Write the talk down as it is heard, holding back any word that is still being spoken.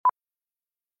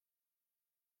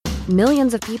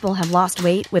Millions of people have lost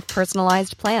weight with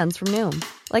personalized plans from Noom.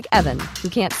 Like Evan, who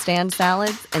can't stand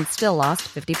salads and still lost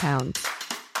 50 pounds.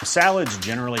 Salads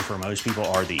generally for most people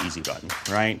are the easy button,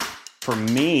 right? For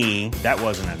me, that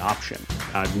wasn't an option.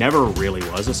 I never really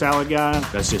was a salad guy.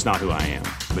 That's just not who I am.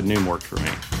 But Noom worked for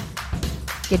me.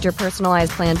 Get your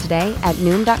personalized plan today at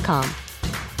Noom.com.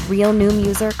 Real Noom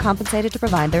user compensated to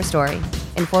provide their story.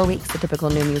 In 4 weeks, the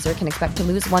typical Noom user can expect to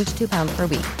lose 1 to 2 pounds per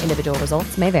week. Individual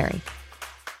results may vary.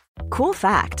 Cool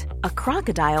fact, a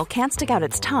crocodile can't stick out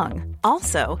its tongue.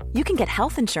 Also, you can get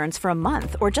health insurance for a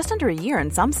month or just under a year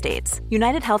in some states.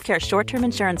 United Healthcare short-term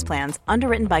insurance plans,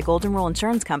 underwritten by Golden Rule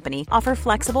Insurance Company, offer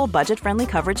flexible, budget-friendly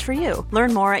coverage for you.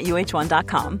 Learn more at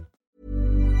uh1.com.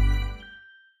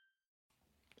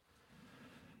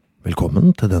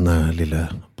 Velkommen til denne lille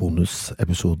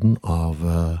bonusepisoden av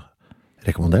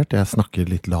Rekommandert. Jeg snakker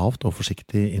litt lavt og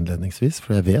forsiktig innledningsvis,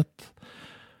 for jeg vet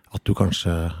at du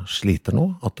kanskje sliter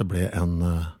nå, at det ble en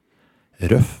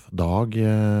røff dag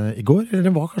i går, eller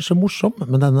den var kanskje morsom,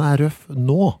 men den røff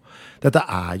nå. Dette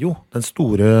jo den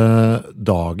store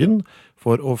dagen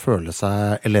for å føle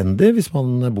seg elendig hvis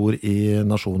man bor i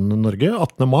nasjonen Norge,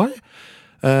 18. mai,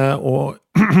 og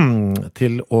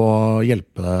til å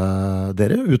hjelpe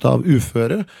dere ut av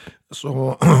uføre,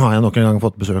 så har jeg nok en gang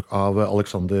fått besøk av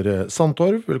Alexander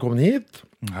Sandtorv. Velkommen hit.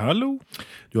 Hallo.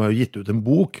 Du har jo gitt ut en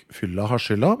bok, Fylla har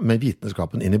skylda, med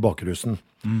vitenskapen inn i bakrusen.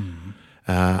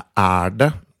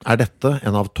 Dette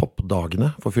en av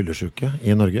toppdagene for fyllesyke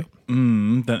i Norge?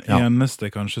 Den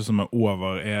eneste kanskje som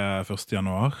over 1.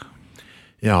 januar.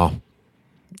 Ja.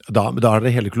 Da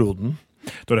det hele kloden.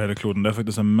 Da det hele kloden. Det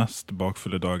faktisk den mest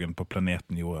bakfulle dagen på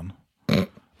planeten Jorden.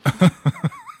 Det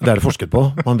det forsket på,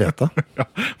 man vet det. Ja,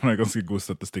 man har ganske god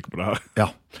statistikk på det her. Ja.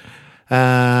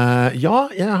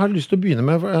 Jeg har lyst til å begynne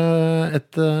med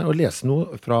å lese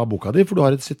noe fra boka di, for du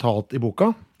har et sitat i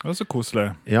boka. Det så koselig.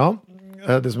 Ja,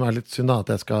 det som litt synd da, at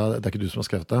det ikke du som har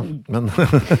skrevet det, men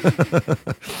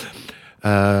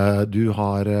du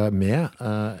har med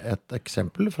et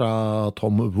eksempel fra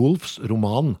Tom Wolfes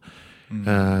roman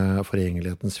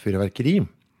Forgjengelighetens fyrverkeri.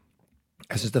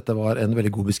 Jeg synes dette var en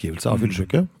veldig god beskrivelse av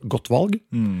fyllesyke. Godt valg.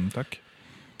 Takk.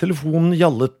 Telefonen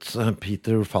gjallet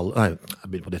Peter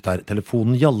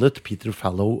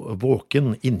Fallow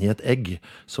våken inni et egg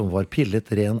som var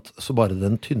pillet rent så bare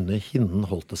den tynne hinnen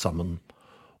holdt det sammen.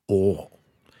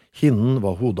 Hinnen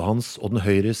var hodet hans, og den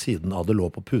høyre siden av det lå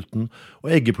på puten,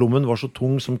 og eggeplommen var så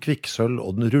tung som kvikksølv,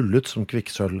 og den rullet som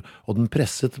kvikksølv, og den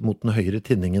presset mot den høyre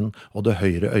tinningen, og det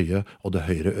høyre øyet, og det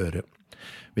høyre øret.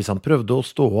 Hvis han prøvde å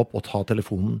stå opp og ta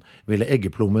telefonen, ville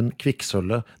eggeplommen,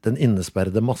 kvikksølvet, den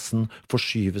innesperrede massen,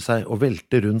 forskyve seg og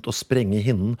velte rundt og sprenge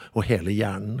hinnen, og hele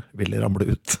hjernen ville ramle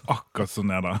ut. Akkurat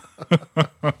sånn det.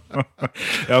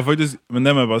 Ja, faktisk, men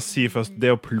det må jeg bare si først,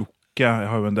 det å plukke, jeg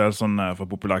har jo en del sånn fra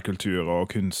populærkultur og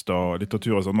kunst og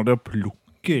litteratur og sånn, og det å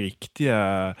plukke riktige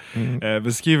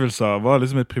beskrivelser var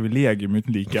liksom et privilegium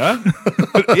uten like.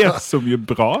 Det så mye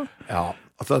bra. Ja.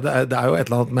 Altså, det jo et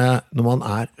eller annet med, når man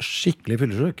skikkelig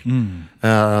fyllesyk,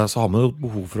 så har man jo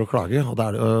behov for å klage, og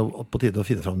da det jo på tide å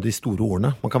finne frem de store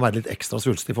ordene. Man kan være litt ekstra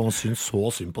svulstig, for man synes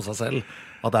så synd på seg selv,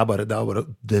 at det bare å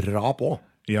dra på.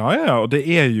 Ja, og det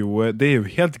jo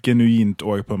helt genuint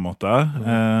også på en måte.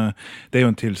 Det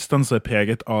jo en tilstand som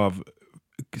preget av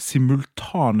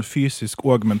simultan fysisk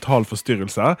og mental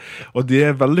forstyrrelse, og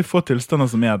det veldig få tilstander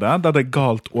som det, der det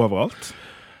galt overalt.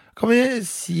 Kan vi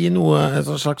si noe, et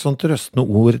slags sånn trøstende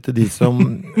ord til de som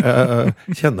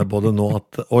kjenner på det nå,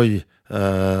 at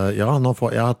nå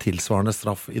får jeg tilsvarende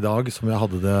straff i dag som jeg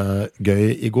hadde det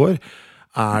gøy i går.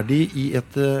 De i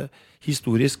et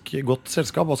historisk godt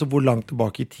selskap? Altså hvor langt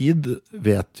tilbake i tid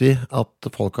vet vi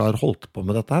at folk har holdt på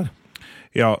med dette her?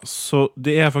 Ja, så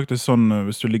det faktisk sånn,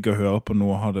 hvis du ligger og hører på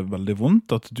noe og har det veldig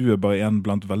vondt, at du bare en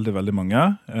blant veldig, veldig mange.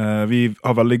 Vi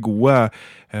har veldig gode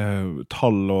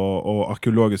tall og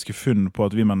arkeologiske funn på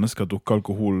at vi mennesker drukker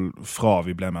alkohol fra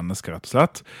vi ble mennesker, rett og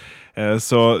slett.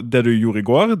 Så det du gjorde i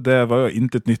går, det var jo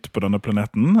intet nytt på denne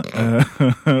planeten.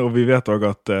 Og vi vet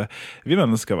også at vi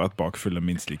mennesker har vært bakfulle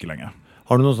minst like lenge.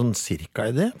 Har du noen sånn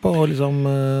cirka-idé på liksom,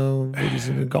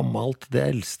 hvor gammelt det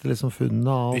eldste liksom funnet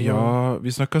av? Ja,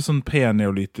 vi snakker sånn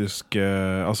preneolitisk,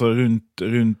 altså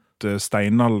rundt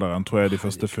steinalderen tror jeg de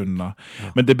første funnene.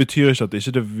 Ja. Men det betyr ikke at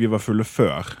vi var fulle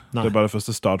før. Nei. Det bare det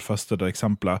første stadfestede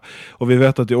eksemplet. Og vi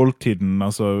vet at i oldtiden,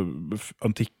 altså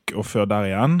antikk og før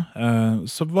der igjen,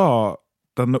 så var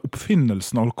denne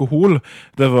oppfinnelsen av alkohol,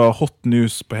 det var hot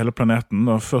news på hele planeten,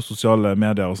 og før sosiale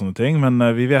medier og sånne ting, men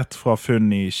vi vet fra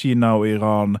funn i Kina og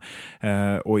Iran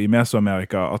og i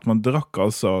Mesoamerika at man drakk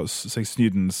altså seg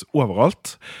snydens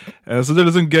overalt. Så det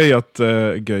litt sånn gøy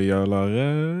eller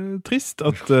trist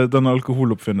at denne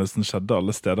alkoholoppfinnelsen skjedde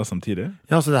alle steder samtidig.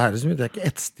 Ja, så det er ikke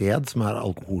ett sted som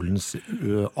alkoholens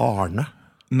Arne.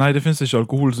 Nei, det finnes ikke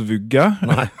alkoholsvugge.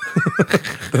 Nei,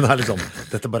 den liksom,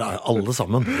 dette bare alle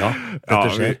sammen. Ja,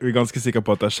 dette skjer. Vi ganske sikre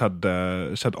på at det har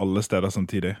skjedd alle steder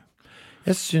samtidig.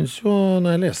 Jeg synes jo,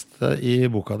 når jeg leste i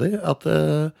boka di, at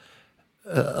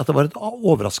det var et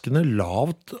overraskende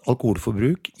lavt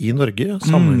alkoholforbruk i Norge,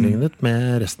 sammenlignet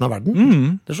med resten av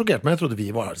verden. Det sjokkerte meg, jeg trodde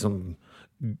vi var liksom,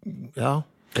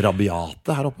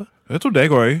 rabiate her oppe. Jeg tror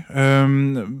det også.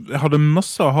 Jeg hadde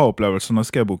masse aha-opplevelser når jeg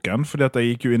skrev boken, fordi at jeg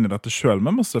gikk jo inn i dette selv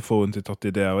med masse forutinntatte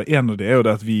ideer, og en av det er jo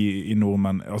det at vi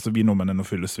nordmenn er noe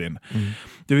fyllesvin.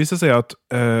 Det viser seg at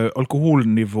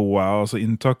alkoholnivået, altså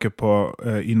inntaket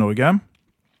i Norge,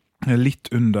 er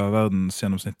litt under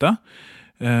verdensgjennomsnittet.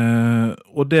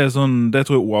 Og det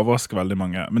tror jeg overrasker veldig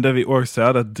mange. Men det vi også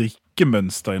ser, det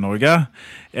drikkemønster i Norge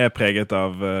er preget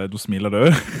av, du smiler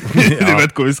du. Du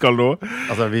vet hvor vi skal nå.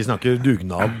 Altså, vi snakker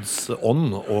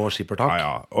dugnadsånd og skippertak.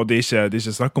 Ja, og det er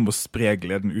ikke snakk om å spre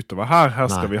gleden utover her.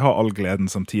 Her skal vi ha all gleden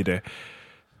samtidig.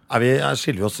 Vi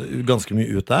skiller oss ganske mye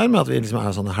ut der med at vi liksom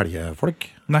er sånne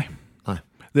helgefolk. Nei.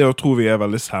 Det tror vi er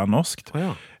veldig særnorskt.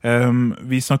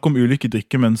 Vi snakker om ulike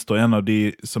drikkemønstre. En av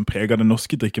de som preger det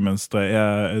norske drikkemønstret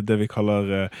er det jeg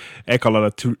kaller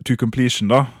det to completion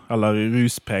da, eller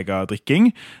ruspreget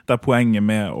drikking, der poenget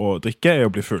med å drikke er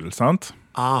å bli full, sant?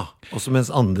 Også mens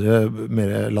andre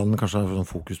mer land kanskje har sånn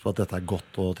fokus på at dette er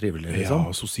godt og trivelig, liksom.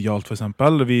 Ja, sosialt for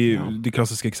eksempel. De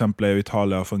klassiske eksemplene er jo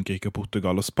Italia, Frankrike,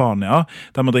 Portugal og Spania,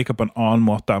 der man drikker på en annen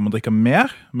måte. Man drikker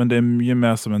mer, men det er mye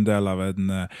mer som en del av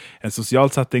en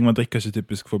sosial setting. Man drikker ikke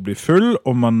typisk for å bli full,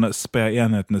 og man sprer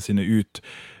enhetene sine ut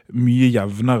mye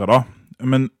jevnere da.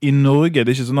 Men i Norge er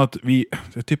det ikke sånn at det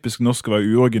er typisk norsk å være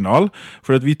uoriginal,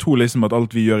 for vi tror liksom at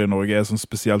alt vi gjør i Norge er sånn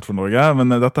spesielt for Norge,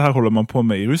 men dette her holder man på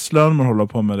med i Russland, man holder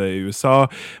på med det i USA,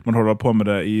 man holder på med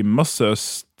det i masse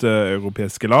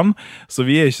østeuropeiske land, så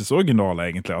vi er ikke så originale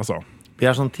egentlig, altså. Vi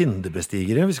er sånn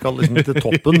Tinder-bestigere, vi skal liksom til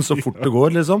toppen så fort det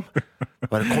går, liksom.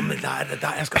 Bare kom der,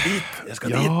 jeg skal dit.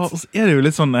 Ja, og så er det jo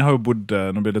litt sånn, jeg har jo bodd,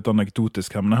 nå blir det litt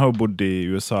anekdotisk her, men jeg har jo bodd i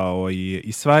USA og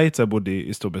i Sveits, jeg har bodd i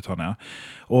Storbritannia,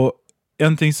 og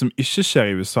en ting som ikke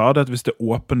skjer i USA, det er at hvis det er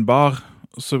åpen bar,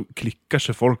 så klikker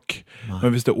ikke folk.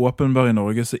 Men hvis det er åpen bar i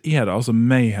Norge, så er det altså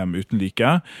mayhem uten like.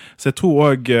 Så jeg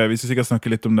tror også, vi skal sikkert snakke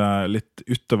litt om det litt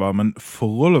utover, men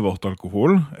forholdet vårt til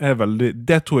alkohol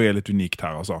det tror jeg er litt unikt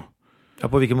her, altså. Ja,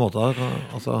 på hvilken måte?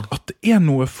 Altså? At det er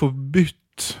noe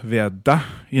forbudt ved det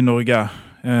i Norge.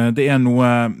 Det er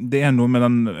noe med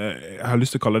den, jeg har lyst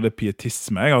til å kalle det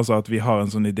pietisme, altså at vi har en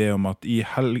sånn idé om at i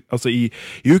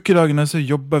ukedagene så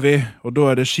jobber vi, og da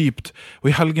er det kjipt,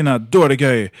 og i helgene, da er det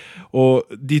gøy, og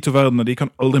de to verdenene, de kan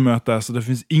aldri møtes, så det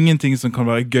finnes ingenting som kan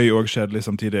være gøy og kjedelig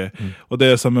samtidig, og det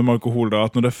er samme med alkohol da,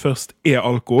 at når det først er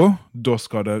alkohol, da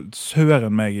skal det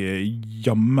søren meg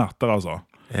jamme etter, altså.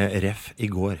 Ref i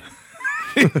går.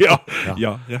 ja, i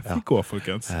går,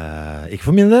 folkens. Ikke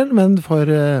for min del, men for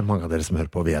mange av dere som hører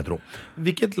på Vedro.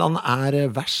 Hvilket land er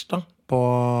verst da?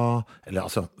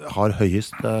 Har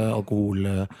høyest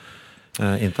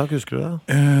alkoholinntak, husker du det?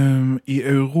 I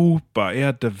Europa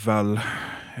er det vel,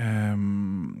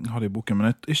 har det i boken,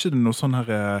 men ikke det noe sånn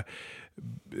her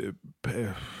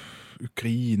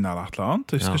Ukraina eller et eller annet.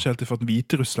 Jeg husker ikke helt ifra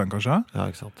Hviterussland, kanskje. Ja,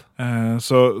 ikke sant.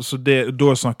 Så da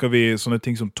snakker vi sånne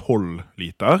ting som 12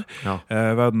 liter.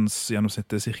 Verdens gjennomsnitt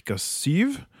er cirka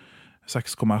 7,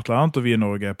 6, et eller annet, og vi i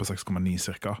Norge er på 6,9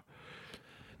 cirka.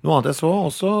 Noe annet jeg så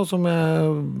også, som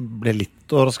jeg ble litt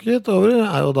overrasket over,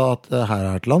 er jo da at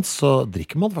her til lands så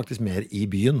drikker man faktisk mer i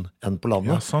byen enn på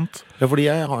landet. Ja, sant. Ja, fordi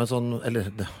jeg har en sånn,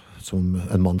 som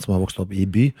en mann som har vokst opp i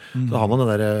by, så har man den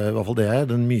der, i hvert fall det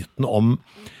den myten om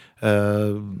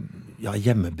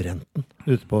hjemmebrenten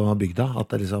ute på bygda,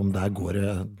 at det liksom, der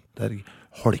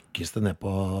holkes det ned på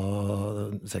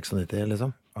 96, liksom.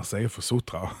 Altså, jeg er for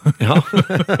Sotra. Ja.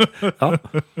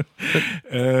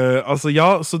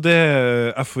 Så det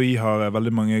FHI har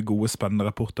veldig mange gode spennende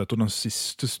rapporter. Jeg tror den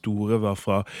siste store var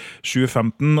fra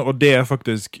 2015, og det er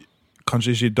faktisk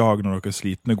kanskje ikke i dag når dere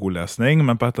sliter med god lesning,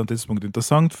 men på et eller annet tidspunkt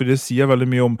interessant, for det sier veldig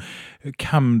mye om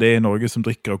hvem det I Norge som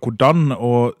drikker og hvordan,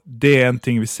 og det en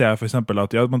ting vi ser for eksempel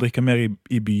at man drikker mer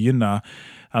I byene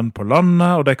enn på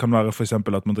landet, og det kan være for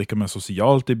eksempel at man drikker mer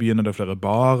sosialt I byene, det flere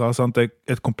barer, sant? Det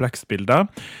et komplekst bilde.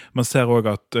 Man ser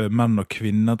også at menn og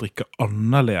kvinner drikker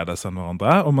annerledes enn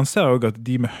hverandre, og man ser også at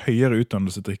de med høyere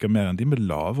utdannelse drikker mer enn de med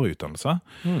lavere utdannelse.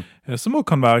 Som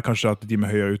også kan være kanskje at de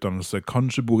med høyere utdannelse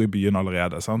kanskje bor I byen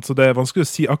allerede, sant? Så det vanskelig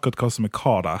å si akkurat hva som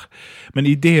hva der.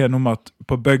 Men ideen om at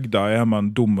på bygda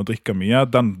man dum og drikker mye,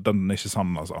 den ikke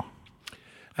sann, altså.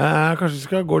 Kanskje vi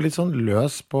skal gå litt sånn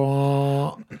løs på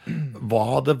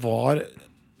hva det var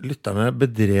lytterne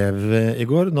bedrev I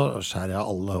går. Nå skjærer jeg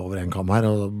alle over en kam her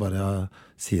og bare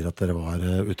sier at dere var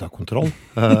ute av kontroll.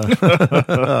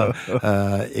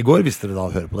 I går, hvis dere da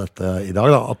hører på dette I dag,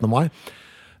 da, 18. mai.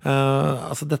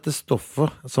 Altså dette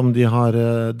stoffet som de har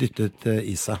dyttet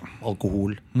I seg,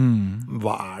 alkohol,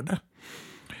 hva det?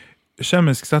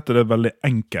 Kjemisk sett det veldig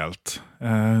enkelt.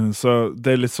 Så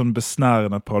det litt sånn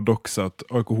besnærende paradoks at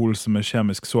alkohol som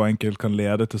kjemisk så enkelt kan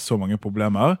lede til så mange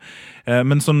problemer.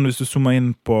 Men sånn hvis du zoomer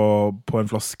inn på en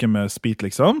flaske med sprit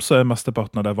liksom, så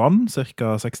mesteparten av det vann,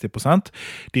 cirka 60%.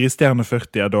 De resterende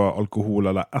 40 da alkohol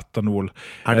eller etanol.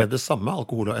 Det det samme,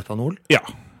 alkohol og etanol? Ja.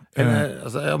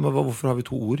 Altså, ja, men hvorfor har vi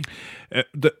to ord?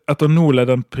 Etanol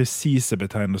den presise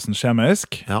betegnelsen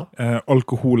kjemisk. Ja.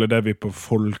 Alkohol det vi på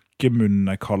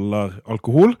folkemunne kaller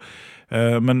alkohol.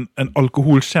 Men en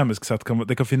alkohol kjemisk sett,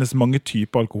 det kan finnes mange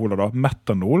typer alkoholer da.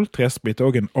 Metanol, tresprit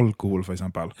og en alkohol for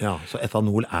eksempel. Ja, så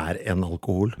etanol en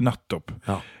alkohol? Nettopp.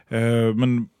 Ja.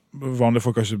 Men vanlige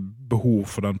folk har ikke behov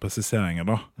for den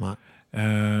presiseringen da. Nei.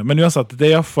 Men uansett, det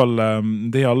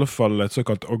I alle fall et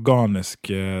såkalt organisk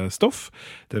stoff,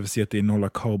 det vil si at det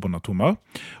inneholder karbonatomer.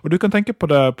 Og du kan tenke på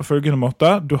det på følgende måte.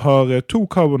 Du har 2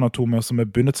 karbonatomer som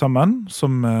bundet sammen,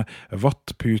 som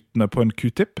vattputene på en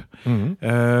Q-tip.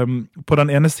 På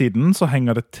den ene siden så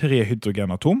henger det 3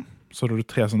 hydrogenatom. Så da har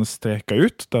du 3 sånne streker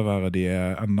ut, der de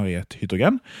ender I et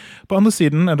hydrogen. På andre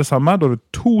siden det samme, da har du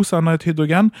 2 som ender I et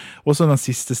hydrogen, og så den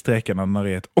siste streken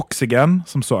ender I et oksygen,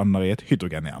 som så ender I et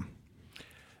hydrogen igjen.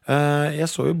 Jeg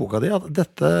så I boka di at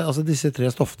disse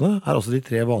 3 stoffene også de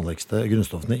 3 vanligste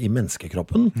grunnstoffene I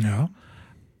menneskekroppen. Ja.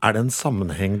 Det en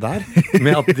sammenheng der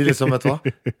med at de liksom, vet du hva,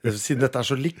 siden dette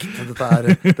så likt,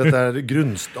 dette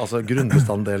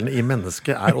grunnbestanddelene I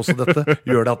mennesket også dette,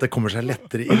 gjør det at det kommer seg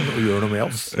lettere inn og gjør noe med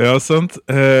oss? Ja, sant.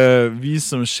 Vi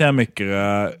som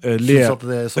kjemikere synes at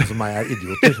det sånn som meg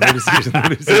idioter når de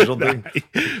sier sånne ting. Nei,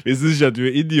 vi synes ikke at du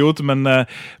idiot, men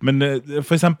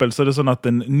for eksempel så det sånn at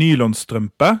en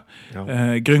nylonstrømpe,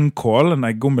 grønnkål, en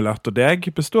eggomelett og deg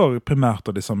består primært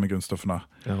av de samme grunnstoffene.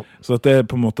 Ja. Så at det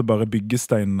på en måte bare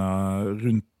byggestein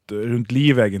rundt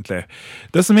liv egentlig.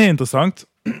 Det som interessant,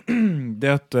 det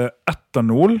at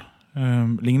etanol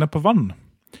ligner på vann.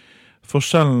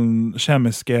 Forskjellen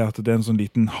kjemisk at det en sånn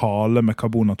liten hale med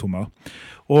karbonatomer.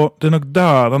 Og det nok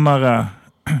der den der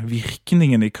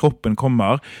virkningen I kroppen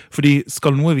kommer, fordi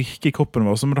skal noe virke I kroppen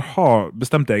vår, så må det ha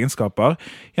bestemte egenskaper.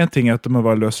 En ting at det må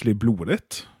være løselig I blodet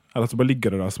ditt, eller at det bare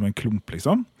ligger det der som en klump,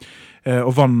 liksom.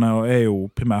 Og vannet jo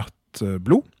primært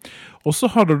blod. Og så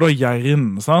har du da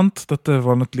hjernen, sant? Dette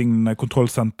vannetlignende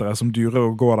kontrollsenteret som durer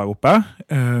og går der oppe.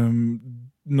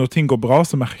 Når ting går bra,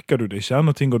 så merker du det ikke.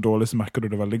 Når ting går dårlig, så merker du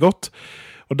det veldig godt.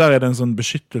 Og der det en sånn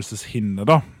beskyttelseshinne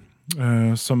da,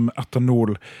 som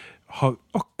etanol har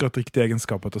akkurat riktige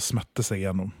egenskaper til å smette seg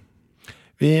gjennom.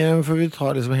 For vi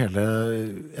tar liksom hele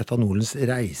etanolens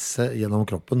reise gjennom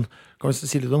kroppen. Kan vi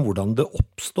si litt om hvordan det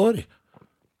oppstår?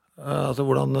 Altså,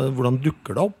 hvordan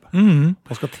dukker det opp?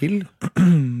 Hva skal til?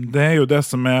 Det jo det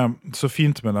som så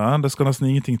fint med det. Det skal nesten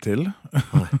ingenting til.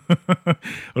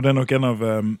 Og det nok en av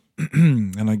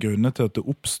grunnene til at det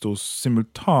oppstår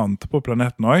simultant på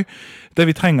planeten også. Det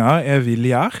vi trenger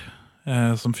viljær,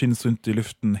 som finnes rundt I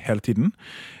luften hele tiden.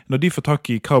 Når de får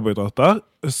tak I karbohydrater,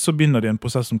 så begynner de en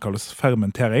prosess som kalles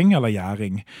fermentering eller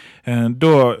gjæring.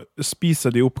 Da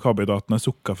spiser de opp karbohydratene,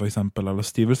 sukker for eksempel, eller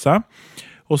stivelse.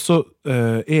 Og så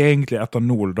egentlig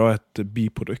etanol da et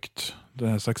biprodukt. Det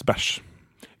en slags bæsj.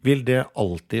 Vil det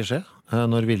alltid skje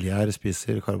når viljer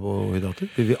spiser karbohydrater?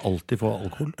 Vil vi alltid få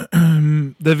alkohol?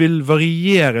 Det vil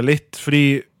variere litt,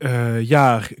 fordi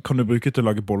gjær kan du bruke til å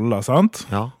lage boller, sant?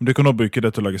 Ja. Du kan også bruke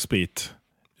det til å lage sprit.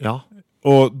 Ja.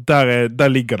 Og der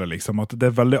ligger det liksom, at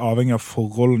det veldig avhengig av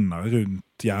forholdene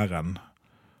rundt gjæren.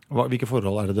 Hvilke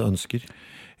forhold det du ønsker?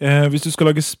 Hvis du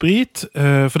skal lage sprit,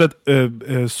 for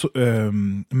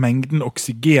mengden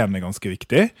oksygen ganske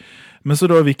viktig, men så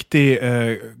da viktig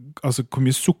altså hvor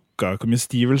mye sukker sukker, hvor mye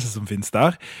stivelse som finnes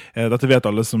der. Dette vet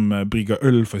alle som brygger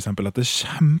øl, for eksempel, at det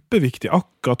kjempeviktig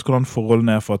akkurat hvordan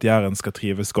forholdene for at gjæren skal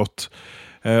trives godt.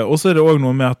 Og så det også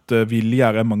noe med at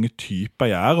villgjær mange typer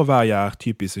gjær, og hver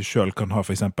gjærtype i seg selv kan ha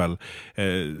for eksempel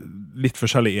litt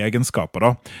forskjellige egenskaper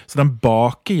da. Så den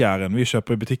bakegjæren vi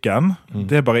kjøper i butikken,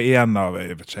 det bare en av,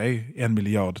 jeg vet ikke, 1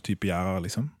 milliard type gjærer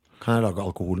liksom. Kan jeg lage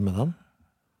alkohol med den?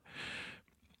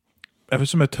 Jeg vet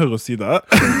ikke om jeg tør å si det.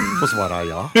 Og svaret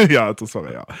ja. Ja, jeg tror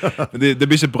svaret ja. Men det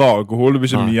blir ikke bra alkohol, det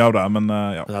blir ikke mye av det, men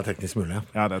ja. Det teknisk mulig.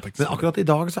 Ja, det teknisk. Men akkurat i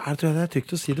dag så tror jeg det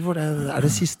trygt å si det, for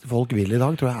det siste folk vil i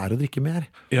dag, tror jeg å drikke mer.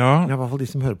 Ja. I hvert fall de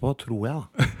som hører på, tror jeg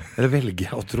da. Eller velger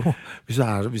jeg å tro, hvis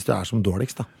du er som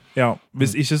dårligst da. Ja,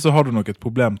 hvis ikke så har du nok et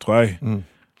problem, tror jeg.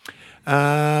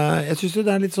 Jeg synes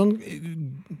det litt sånn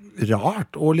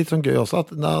rart og litt sånn gøy også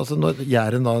at når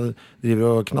gjæren da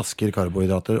driver og knasker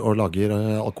karbohydrater og lager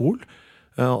alkohol,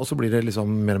 og så blir det liksom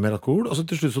mer og mer alkohol, og så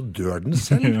til slutt så dør den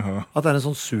selv. Ja. At det en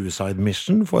sånn suicide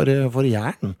mission for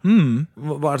gjæren.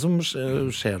 Hva det som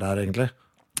skjer der egentlig?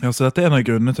 Ja, så dette en av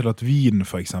grunnene til at vin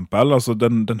for eksempel, altså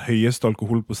den høyeste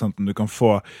alkoholprosenten du kan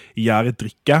få i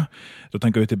gjæredrikke, da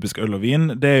tenker vi typisk øl og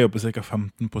vin, det jo på ca.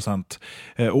 15%.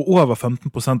 Og over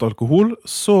 15% alkohol,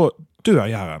 så dør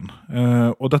gjæren.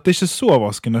 Og dette ikke så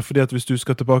overraskende, fordi at hvis du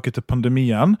skal tilbake til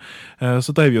pandemien,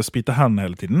 så drev vi og sprite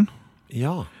hendene hele tiden.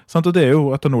 Ja. Sant? Og det jo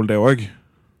etanol det også.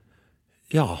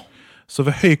 Ja. Så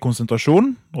ved høy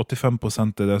konsentrasjon,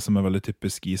 85% det som veldig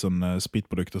typisk i sånne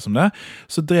spritprodukter som det,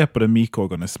 så dreper det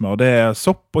mikroorganismer. Og det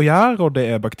sopp og gjær, og det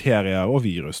bakterier og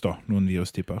virus da, noen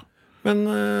virustyper. Men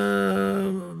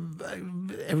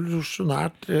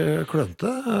evolusjonært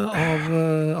klønte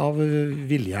av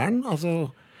villgjæren,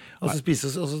 den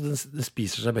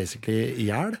spiser seg basically i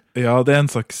hjel. Ja, det en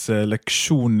slags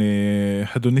leksjon i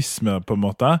hedonisme på en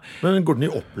måte. Men går den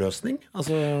i oppløsning?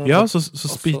 Ja, så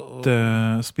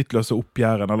spittløser opp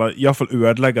gjæren, eller i hvert fall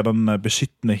ødelegger den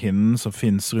beskyttende hinnen som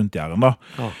finnes rundt gjæren da.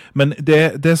 Ja. Men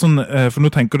det sånn, for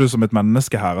nå tenker du som et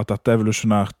menneske her, at dette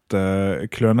evolusjonært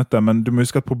klønete, men du må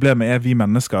huske at problemet vi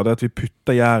mennesker, det at vi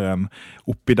putter gjæren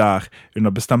oppi der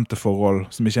under bestemte forhold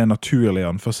som ikke naturlig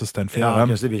anførselstegn for gjæren.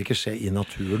 Ja, det vil ikke skje i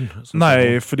naturen.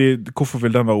 Nei, fordi hvorfor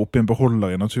vil den være oppi en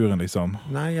beholder i naturen, liksom?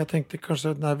 Nei, jeg tenkte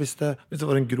kanskje, hvis det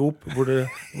var en grop hvor det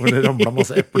ramlet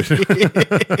masse epler.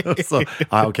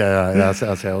 Ok, jeg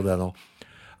ser jo det nå.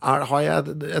 Har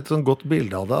jeg et sånn godt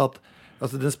bilde av det,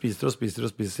 at den spiser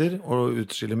og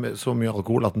utskiller så mye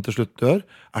alkohol at den til slutt dør?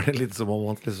 Det litt som om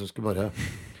man liksom skulle bare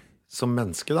som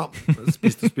menneske da,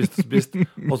 spist,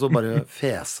 og så bare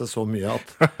fese så mye at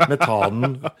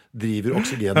metanen driver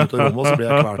oksygen ut av rommet, og så blir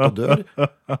jeg kvært og dør.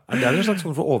 Det en slags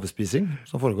form for overspising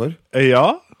som foregår.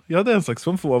 Ja, det en slags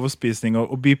form for overspising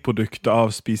og biprodukter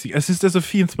av spising. Jeg synes det så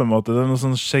fint på en måte, det noe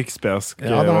sånn shakespearsk over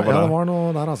det. Ja, det var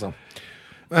noe der altså.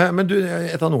 Men du,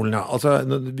 etanolen, ja.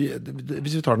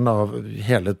 Hvis vi tar den av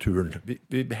hele turen,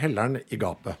 vi heller den i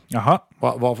gapet. Jaha.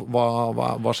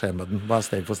 Hva skjer med den? Hva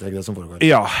steg for steg det som foregår?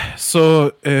 Ja,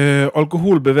 så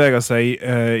alkohol beveger seg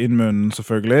inn munnen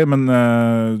selvfølgelig, men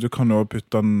du kan jo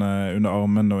putte den under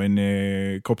armen og inn i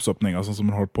kroppsåpninger, sånn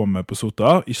som man holder på med på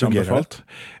sota. Ikke anbefalt.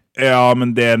 Ja,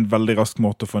 men det en veldig rask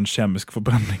måte å få en kjemisk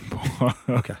forbrenning på.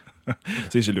 Ok.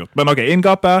 Så ikke lurt. Men ok,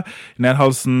 inngapet,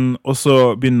 nedhalsen, og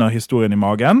så begynner historien i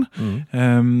magen.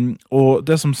 Og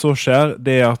det som så skjer,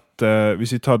 det at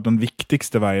hvis vi tar den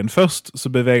viktigste veien først,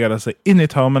 så beveger det seg inn i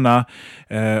tarmene,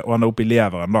 og ender opp i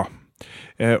leveren da.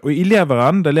 Og i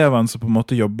leveren, det leveren som på en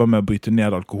måte jobber med å bryte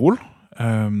ned alkohol,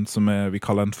 som vi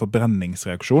kaller en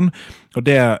forbrenningsreaksjon. Og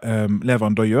det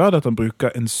leveren da gjør, det at han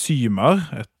bruker enzymer,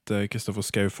 et Kristoffer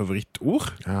Schau favorittord.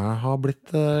 Jeg har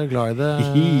blitt glad i det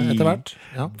etter hvert.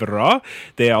 Ja. Bra.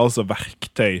 Det altså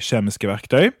verktøy, kjemiske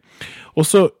verktøy. Og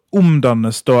så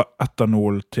omdannes da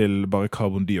etanol til bare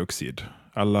karbondioksid.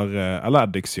 Eller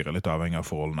eddiksyre, litt avhengig av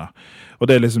forholdene. Og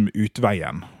det liksom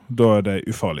utveien. Da det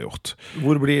ufarliggjort.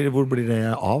 Hvor blir det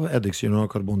av eddiksyren og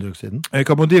karbondioksiden?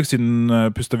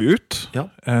 Karbondioksiden puster vi ut. Ja.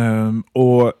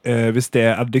 Og hvis det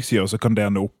eddiksyre, så kan det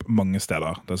ende opp mange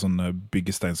steder. Det sånn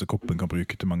byggestein som kroppen kan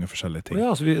bruke til mange forskjellige ting.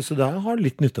 Ja, så det har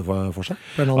litt nytte for seg?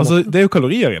 Altså, det jo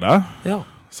kalorier i det. Ja.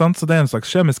 Sant? Så det en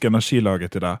slags kjemisk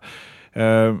energilaget i det.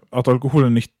 At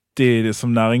alkohol nyttig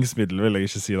som næringsmiddel, vil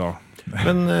jeg ikke si da.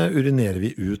 Men urinerer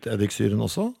vi ut eddiksyren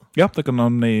også? Ja, det kan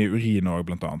havne i urin også,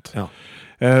 blant annet. Ja.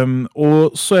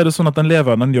 Og så det sånn at den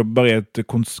leveren den jobber i et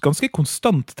ganske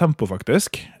konstant tempo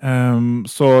faktisk.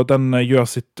 Så den gjør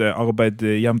sitt arbeid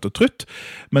jevnt og trutt.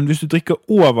 Men hvis du drikker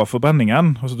over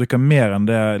forbrenningen, altså drikker mer enn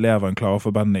det leveren klarer å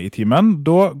forbrenne i timen,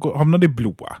 da havner det i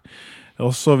blodet.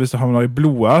 Og så hvis det havner i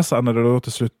blodet, så ender det da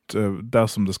til slutt der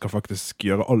som det skal faktisk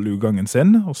gjøre all ugangen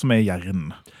sin, og som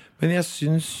hjernen. Men jeg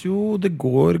synes jo det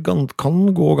kan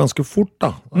gå ganske fort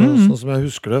da. Sånn som jeg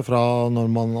husker det fra når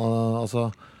man,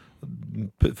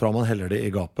 fra man heller det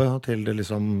i gapet til det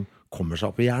liksom kommer seg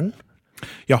opp i hjernen.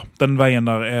 Ja, den veien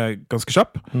der ganske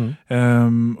kjapp.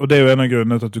 Og det jo en av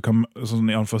grunnene til at du kan sånn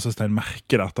i anførselstegn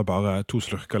merke det etter bare 2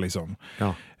 slurker liksom.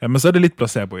 Ja. Men så det litt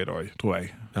placebo i det også, tror jeg.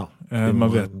 Ja, man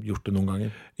har gjort det noen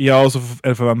ganger. Ja, og så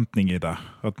det forventning i det.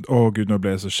 At, Gud, nå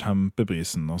ble jeg så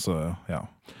kjempebrisen, og så, ja.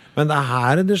 Men det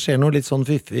her det skjer noe litt sånn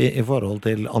fiffig i forhold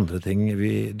til andre ting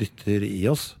vi dytter i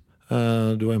oss.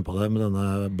 Du var inne på det med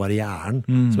denne barrieren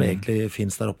som egentlig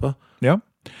finnes der oppe. Ja,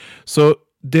 så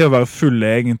det å være full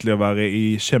egentlig å være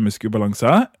i kjemisk ubalanse,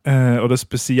 og det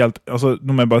spesielt, altså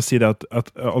nå må jeg bare si det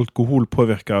at alkohol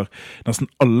påvirker nesten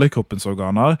alle kroppens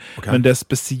organer, men det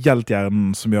spesielt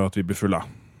hjernen som gjør at vi blir fulle.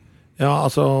 Ja,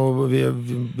 altså,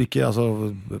 ikke,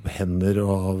 hender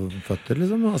og føtter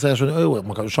liksom. Altså jeg skjønner, jo,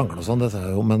 man kan jo sjangle og sånn, det ser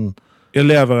jeg jo, men...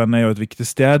 Leveren jo et viktig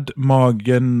sted,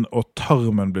 magen og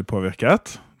tarmen blir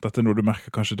påvirket. Dette noe du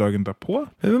merker kanskje dagen derpå.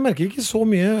 Men vi merker ikke så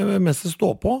mye mens det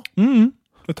står på.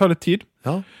 Det tar litt tid.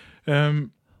 Ja.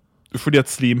 Fordi at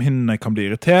slimhinnene kan bli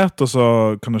irritert, og så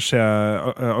kan det skje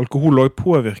alkohol også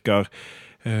påvirker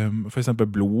for eksempel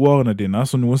blodårene dine,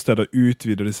 så noen steder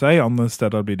utvider de seg, andre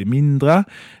steder blir de mindre,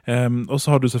 og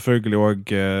så har du selvfølgelig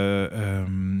også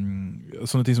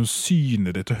sånne ting som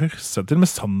synet ditt og hørsel, til og med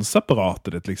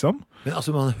sanseapparatet ditt liksom. Men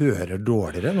altså man hører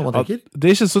dårligere når man drikker?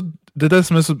 Det ikke så, det det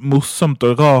som så morsomt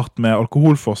og rart med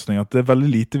alkoholforskning, at det veldig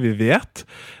lite vi vet,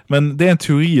 men det en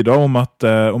teori da om at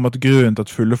grunnen til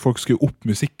at fulle folk skulle opp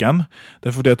musikken,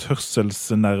 det fordi at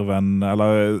hørselsnerven,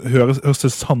 eller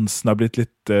hørselssansen har blitt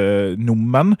litt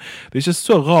nummen. Det ikke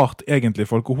så rart egentlig,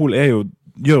 for alkohol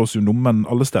gjør oss jo nummen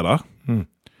alle steder.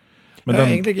 Men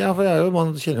egentlig ikke, for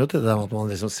man kjenner jo til det at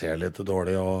man liksom ser litt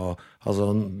dårlig, og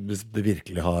hvis det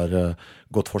virkelig har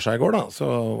gått for seg i går da, så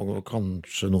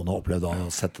kanskje noen har opplevd å ha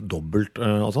sett dobbelt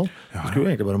og sånn. Det skulle jo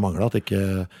egentlig bare mangle at ikke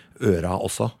øra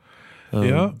også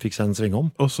fikk seg en sving om.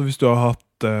 Også hvis du har hatt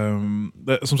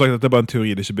som sagt, det bare en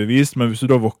teori, det ikke bevist, men hvis du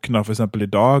da våkner for eksempel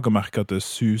i dag og merker at det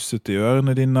suset i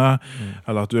ørene dine,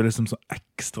 eller at du liksom så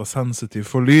ekstra sensitiv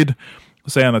for lyd,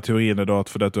 så en av teoriene da at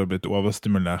fordi at du har blitt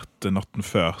overstimulert natten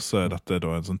før, så dette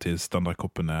da en sånn tilstand der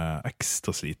kroppen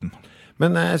ekstra sliten.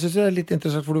 Men jeg synes det litt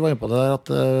interessant, for du var inne på det der, at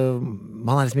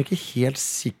man liksom ikke helt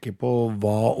sikker på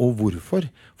hva og hvorfor.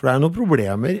 For det noen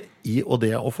problemer i og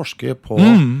det å forske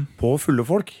på fulle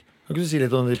folk. Kan ikke du si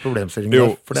litt om de problemstillingene?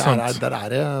 Jo, for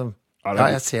der ja,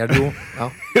 jeg ser det jo. Ja.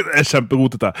 Det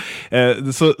kjemperotete.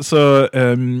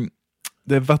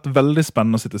 Det har vært veldig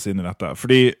spennende å sitte seg inn i dette,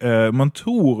 fordi man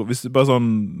tror, hvis bare sånn,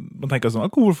 man tenker sånn,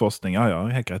 alkoholforskning, ja,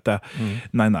 helt greit det.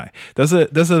 Nei. Det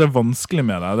som det vanskelige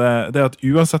med det at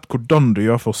uansett hvordan du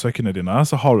gjør forsøkene dine,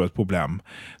 så har du et problem.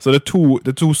 Så det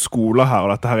er to skoler her,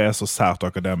 og dette her så sært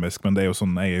akademisk, men det jo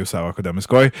sånn, jeg jo sær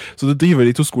akademisk også, så det driver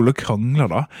de 2 skoler og krangler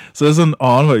da. Så det sånn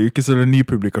annenhver uke så det en ny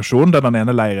publikasjon, der den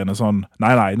ene leiren sånn,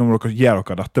 nei, nå må dere gi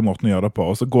dere dette måten å gjøre det på,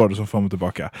 og så går det sånn frem og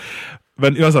tilbake.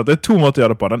 Men uansett, det 2 måter å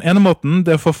gjøre det på. Den ene måten,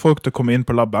 det å få folk til å komme inn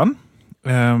på labben,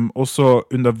 og så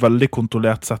under veldig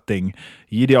kontrollert setting,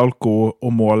 gi de alko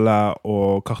og måle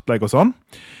og kartlegge og sånn.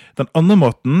 Den andre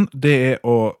måten, det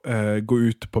å gå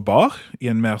ut på bar, i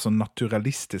en mer sånn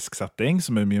naturalistisk setting,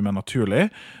 som mye mer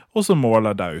naturlig, og så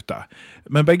måle der ute.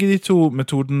 Men begge de 2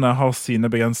 metodene har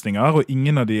sine begrensninger, og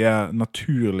ingen av de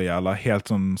naturlige, eller helt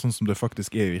sånn som det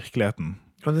faktisk i virkeligheten.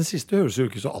 Men den siste høres jo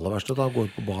ikke så aller verste da, gå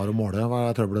ut på bar og måle. Hva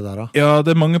trøbbelet der da? Ja,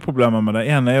 det mange problemer med det.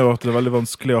 En jo at det veldig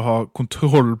vanskelig å ha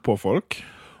kontroll på folk.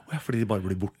 Ja, fordi de bare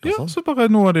blir borte og sånn? Ja, så bare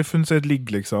nå har de funnet seg et ligg,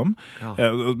 liksom.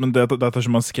 Ja. Men dette har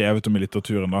ikke man skrevet om i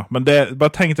litteraturen da. Men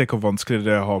bare tenk deg hvor vanskelig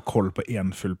det å ha koll på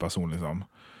en full person, liksom.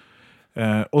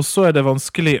 Og så det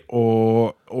vanskelig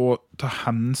å ta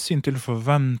hensyn til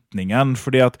forventningen,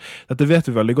 fordi at dette vet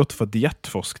vi veldig godt fra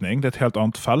diettforskning, det et helt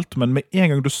annet felt, men med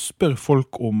en gang du spør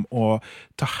folk om å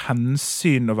ta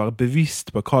hensyn og være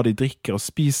bevisst på hva de drikker og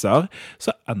spiser,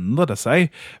 så endrer det seg.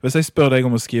 Hvis jeg spør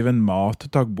deg om å skrive en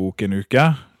matdagbok en uke,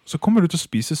 så kommer du til å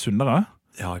spise sunnere.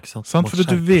 Ja, ikke sant? Fordi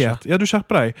du vet, du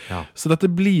skjerper deg. Ja. Så dette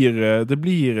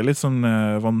blir litt sånn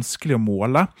vanskelig å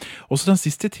måle. Og så den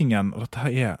siste tingen, og dette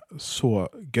her så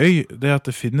gøy, det at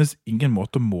det finnes ingen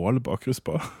måte å måle bakrus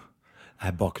på.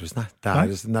 Nei, bakrus, nei. Det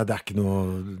er ikke noe...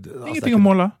 Ingenting å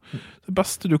måle. Det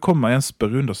beste du kommer en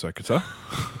spørreundersøkelse.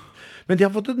 Men de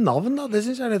har fått et navn da, det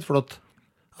synes jeg litt flott.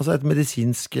 Altså et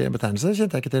medisinsk betegnelse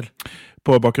kjente jeg ikke til.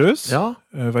 På bakrus? Ja.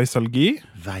 Veisalgi.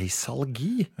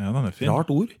 Veisalgi? Ja, den fin. Rart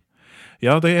ord.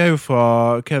 Ja, det jo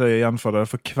fra, hva det igjen for det?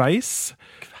 For kveis.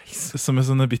 Som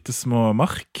sånne bittesmå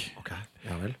mark. Ok.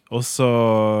 Ja vel. Og så,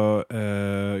 hva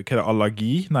er det,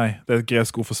 allergi? Nei, det et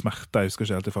gresk ord for smerte, jeg husker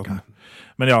ikke helt i farten.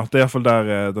 Men ja, det i hvert fall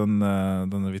der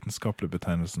denne vitenskapelige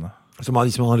betegnelsen. Så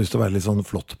hvis man har lyst til å være litt sånn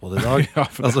flott på det i dag, Ja,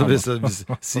 for det hvis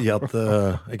si at,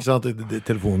 ikke sant,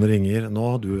 telefonen ringer, nå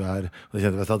du og det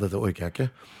kjenner jeg at dette orker jeg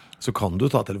ikke, så kan du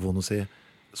ta telefonen og si,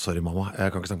 sorry mamma,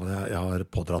 jeg kan ikke snakke på det, jeg har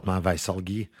pådratt meg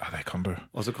veisalgi. Ja, det kan du.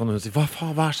 Og så kan hun si, hva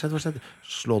har skjedd?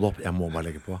 Slå det opp, jeg må bare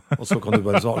legge på. Og så kan du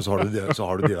bare, så har du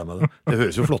dealet med det. Det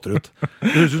høres jo flottere ut.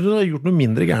 Det høres ut som du har gjort noe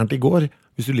mindre gærent i går,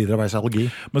 hvis du lider av veisalgi.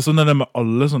 Men sånn det med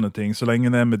alle sånne ting. Så lenge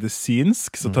det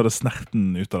medisinsk, så tar det snerten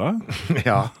ut av det.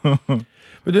 Ja.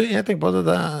 Men du, jeg tenker på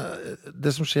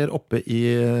det som skjer oppe i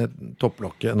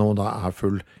topplokket når man da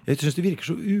full. Jeg synes det virker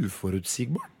så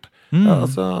uforutsigbart. Ja,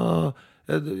 altså...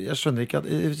 Jeg skjønner ikke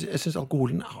jeg synes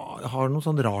alkoholen har noe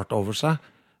sånn rart over seg.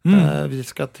 Vi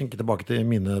skal tenke tilbake til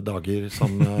mine dager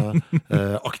som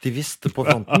aktivist på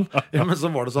fronten. Ja, men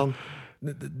så var det sånn,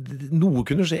 noe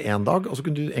kunne skje en dag, og så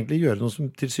kunne du egentlig gjøre noe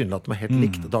som tilsynelatende var helt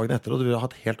likt dagen etter, og du ville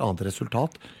ha et helt annet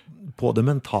resultat på det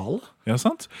mentale. Ja,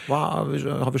 sant? Har vi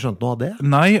skjønt noe av det?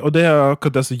 Nei, og det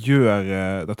akkurat det som gjør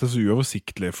dette så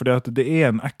uoversiktlig, fordi at det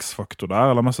en X-faktor der,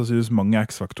 eller mest sannsynligvis mange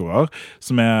X-faktorer,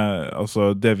 som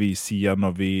altså det vi sier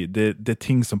når det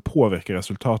ting som påvirker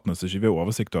resultatene som ikke vi har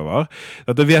oversikt over.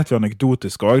 Dette vet vi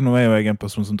anekdotisk også. Nå jo jeg en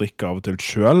person som drikker av og til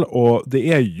selv, og det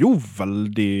jo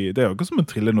veldig, det jo ikke som å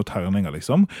trille noen terninger,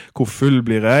 liksom. Hvor full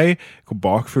blir jeg? Hvor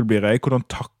bakfull blir jeg? Hvordan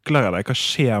takler jeg det? Hva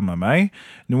skjer med meg?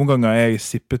 Noen ganger jeg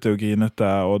sippete og grinete,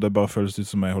 og det bare føles ut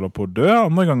som jeg holder på å dø.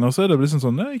 Andre ganger så det liksom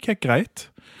sånn, det ikke helt greit.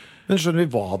 Men skjønner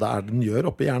vi hva det den gjør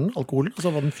oppe i hjernen, alkoholen? Altså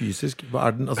hva den fysisk,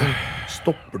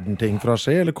 stopper den ting fra å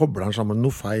skje, eller kobler den sammen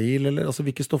noe feil, eller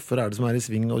hvilke stoffer det som i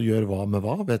sving og gjør hva med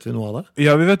hva? Vet vi noe av det?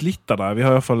 Ja, vi vet litt av det. Vi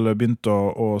har i hvert fall begynt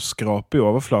å skrape i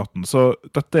overflaten. Så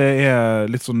dette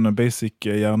litt sånn basic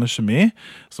hjernekjemi,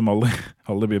 som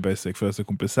aldri blir basic, for det så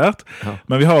komplisert. Ja.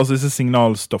 Men vi har altså disse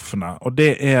signalstoffene, og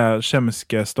det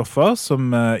kjemiske stoffer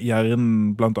som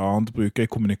hjernen blant annet bruker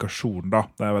i kommunikasjon, da.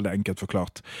 Det veldig enkelt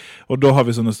forklart. Og da har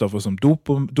vi sånne stoffer som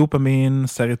dopamin,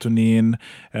 serotonin,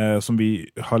 som vi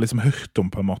har liksom hørt om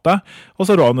på en måte. Og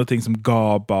så det andre ting som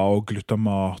GABA og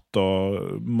glutamat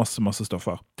og masse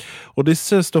stoffer. Og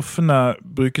disse stoffene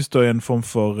brukes da i en form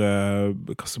for,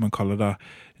 hva skal man kalle det,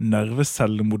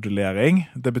 nervecellemodulering.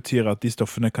 Det betyr at de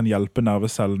stoffene kan hjelpe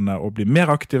nervecellene å bli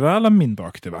mer aktive eller mindre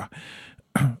aktive.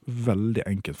 Veldig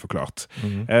enkelt forklart.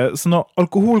 Så når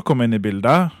alkohol kommer inn i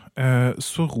bildet,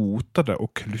 så roter det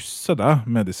og klusser det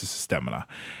med disse systemene.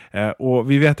 Og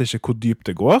vi vet ikke hvor dypt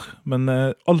det går, men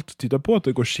alt tyder på at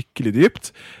det går skikkelig dypt.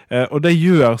 Og det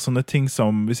gjør sånne ting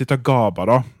som, hvis vi tar GABA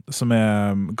da, som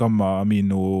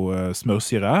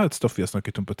gamma-amino-smørsyre, et stoff vi har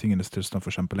snakket om på tingenes tilstand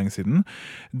for kjempelenge siden.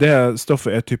 Det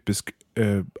stoffet typisk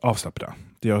avslappende.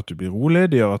 Det gjør at du blir rolig,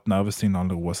 det gjør at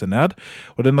nervesignalene roer seg ned,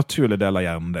 og det en naturlig del av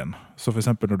hjernen din. Så for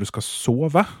eksempel når du skal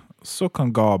sove, så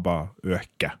kan GABA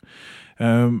øke.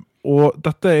 Og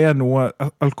dette noe,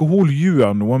 alkohol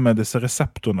gjør noe med disse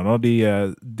reseptorene, da, de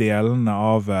delene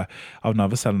av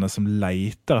nervecellene som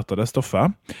leter etter det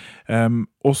stoffet.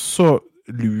 Og så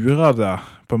lurer det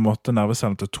på en måte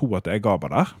nervecellene til å tro at det GABA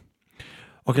der.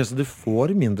 Ok, så du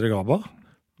får mindre GABA,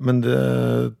 men det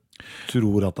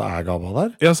tror at det GABA der?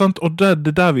 Ja, sant, og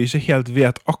det der vi ikke helt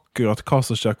vet akkurat hva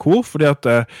som skjer hvor, fordi at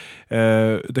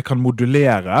det kan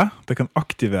modulere, det kan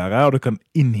aktivere, og det kan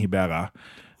inhibere.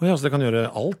 Ja, så det kan gjøre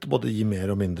alt, både gi mer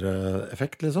og mindre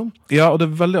effekt, liksom? Ja, og det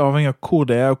veldig avhengig av hvor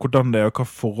det og hvordan det og hva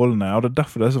forholdene og det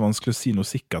derfor det så vanskelig å si noe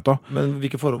sikkert, da. Men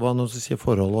hvilke forhold, når du sier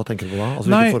forhold, hva tenker du på da?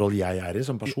 Altså hvilke forhold jeg i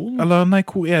som person? Eller nei,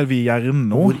 hvor vi i hjernen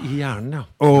nå? Hvor i hjernen, ja.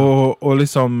 Og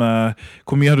liksom,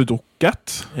 hvor mye har du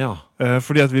drukket? Ja.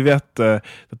 Fordi at vi vet,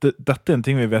 dette en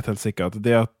ting vi vet helt sikkert,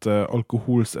 det at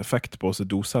alkohols effekt på oss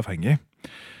doseavhengig.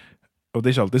 Og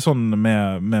det ikke alltid sånn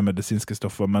med medisinske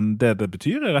stoffer, men det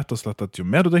betyr rett og slett at jo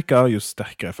mer du drikker, jo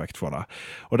sterkere effekt får det.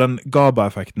 Og den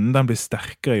GABA-effekten, den blir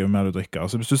sterkere jo mer du drikker.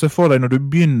 Altså hvis du ser for deg når du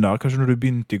begynner, kanskje når du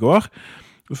begynte i går,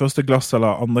 første glass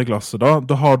eller andre glasset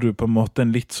da har du på en måte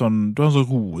en litt sånn, du har en sånn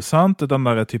ro, sant? Den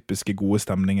der typiske gode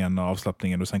stemningen og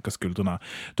avslappningen, du senker skuldrene.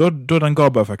 Da den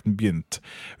GABA-effekten begynt.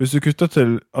 Hvis du kutter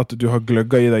til at du har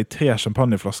gløgget i deg 3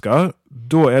 champagneflasker,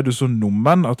 da du så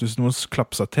nummen at hvis noen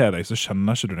klapser til deg, så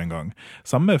kjenner ikke du det engang.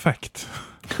 Samme effekt.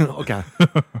 Ok,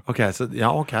 så,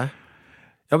 ja, ok.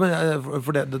 Ja, men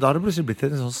for da har det plutselig blitt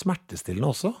en sånn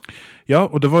smertestillende også. Ja,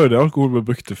 og det var jo det alkohol ble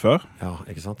brukt til før. Ja,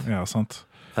 ikke sant? Ja, sant.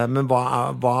 Men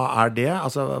hva det?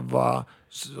 Altså,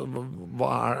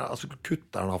 altså,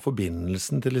 kutter den av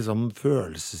forbindelsen til liksom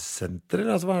følelsessenter?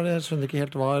 Altså, hva det? Jeg skjønner ikke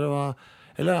helt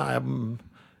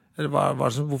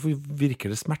hvorfor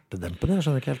virker det smertedempende? Jeg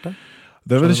skjønner ikke helt det.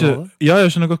 Det er vel Skjønner ikke, du hva ja,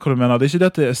 jeg skjønner godt hva du mener. Det er ikke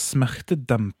det at det er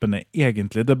smertedempende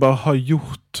egentlig. Det bare har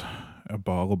gjort,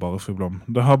 bare fru Blom,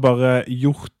 det har bare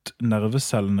gjort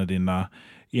nervecellene dine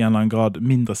i en eller annen grad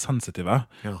mindre sensitive.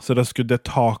 Ja. Så det skulle det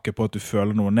taket på at du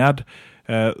føler noe ned,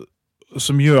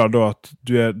 som gjør da at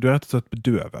du er rett og slett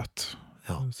bedøvet.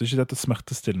 Ja. Så ikke dette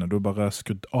smertestillende, du har bare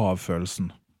skrudd av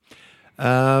følelsen.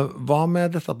 Hva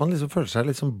med dette at man liksom føler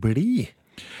seg litt sånn blid?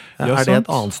 Ja, det sant. et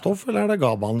annet stoff, eller det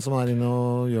GABAen som inne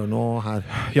og gjør noe her?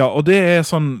 Ja, og det er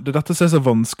sånn, dette som er så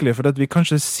vanskelig, for vi kan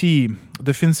ikke si,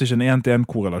 det finnes ikke en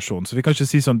 1-til-1-korrelasjon, så vi kan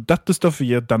ikke si sånn, dette stoffet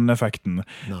gir denne effekten.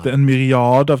 Nei. Det er en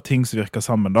myriade av ting som virker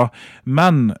sammen da.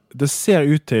 Men det ser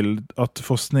ut til at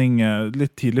forskning,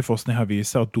 litt tidlig forskning her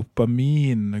viser at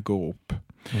dopamin går opp.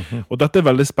 Og dette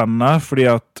er veldig spennende, fordi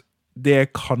at det er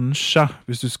kanskje,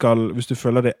 hvis du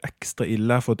føler det ekstra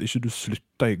ille for at ikke du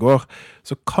slutta i går,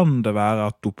 så kan det være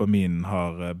at dopamin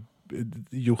har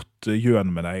gjort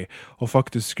gjøn med deg, og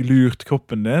faktisk lurt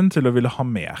kroppen din til å ville ha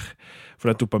mer.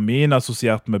 For at dopamin er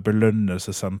assosiert med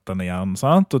belønnelsessentrene i hjernen,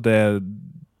 sant? Og det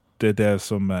er det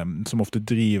som ofte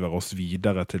driver oss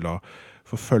videre til å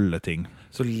forfølge ting.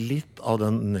 Så litt av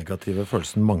den negative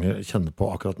følelsen mange kjenner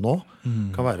på akkurat nå,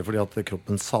 kan være fordi at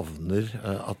kroppen savner,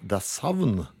 at det er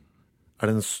savn. Er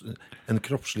det en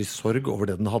kroppslig sorg over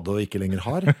det den hadde og ikke lenger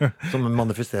har, som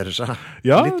manifesterer seg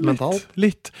litt mentalt?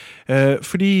 Litt.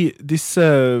 Fordi disse,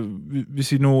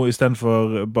 hvis vi nå i stedet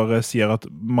for bare sier at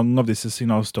mange av disse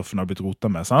signalstoffene har blitt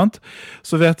rotet med, sant?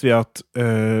 Så vet vi at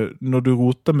når du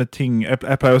roter med ting, jeg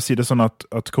pleier å si det sånn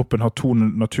at kroppen har 2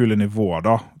 naturlige nivåer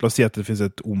da. La oss si at det finnes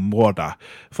et område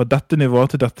fra dette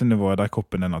nivået til dette nivået der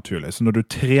kroppen er naturlig. Så når du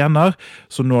trener,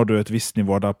 så når du et visst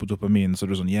nivå der på dopamin, så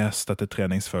er du sånn, yes, dette er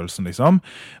treningsfølelsen liksom.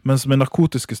 Mens med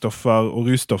narkotiske stoffer og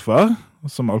russtoffer,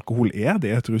 som alkohol det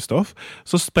er et russtoff,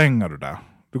 så sprenger du det.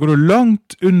 Da går du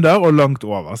langt under og langt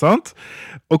over, sant?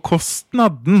 Og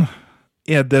kostnaden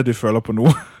er det du føler på nå.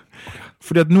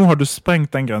 Fordi at nå har du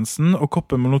sprengt den grensen, og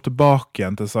kroppen må nå tilbake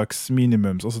igjen til slags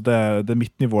minimums, altså det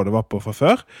midtnivået det var på fra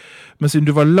før. Men siden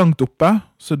du var langt oppe,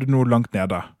 så er du nå langt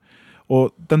nede.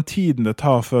 Og den tiden det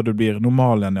tar før du blir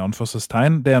normal igjen i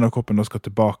anførselstegn, det er når kroppen da skal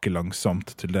tilbake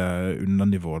langsomt til det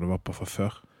undernivået det var på fra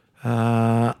før.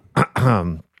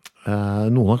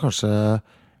 Noen har kanskje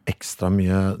ekstra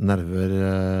mye nerver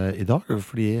i dag,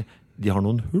 fordi de har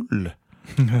noen hull.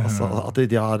 Altså, at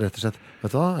de har rett og slett,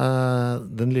 vet du hva,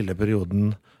 den lille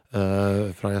perioden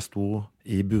fra jeg sto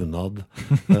i bunad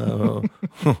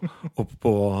opp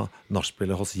på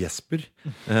nachspielet hos Jesper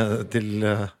til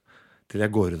jeg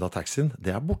går ut av taxien,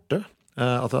 det er borte.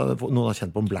 At noen har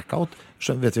kjent på en blackout.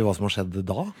 Vet vi hva som har skjedd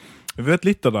da? Vi vet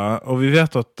litt av det, og vi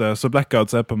vet at så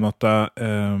blackouts er på en måte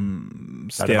det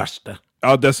er det verste.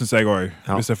 Ja, det synes jeg også,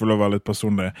 hvis jeg får lov å være litt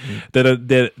personlig.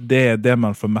 Det er det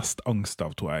man får mest angst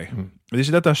av, tror jeg. Det er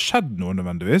ikke det at det har skjedd noe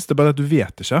nødvendigvis, det er bare at du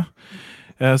vet ikke.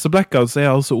 Så blackouts er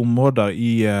altså områder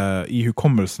i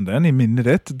hukommelsen din, i minnet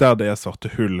ditt, der det er svarte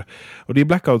hull. Og de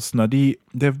blackoutsene,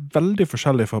 det er veldig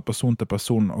forskjellige fra person til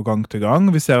person og gang til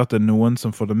gang. Vi ser at det er noen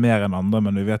som får det mer enn andre,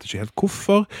 men vi vet ikke helt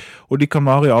hvorfor. Og de kan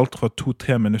vare i alt fra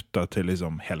 2-3 minutter til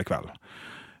liksom hele kvelden.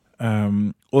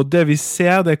 Og det vi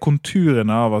ser, det er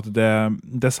konturene av at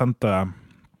det senteret,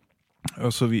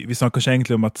 altså vi snakker ikke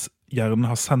egentlig om at hjernen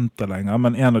har senter lenger,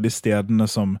 men en av de stedene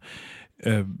som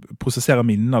prosesserer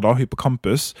minner da,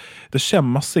 hippocampus, det skjer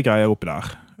masse greier oppi der.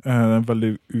 En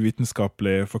veldig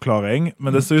uvitenskapelig forklaring,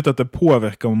 men det ser ut at det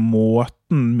påvirker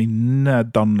måten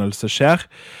minnedannelse skjer.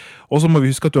 Og så må vi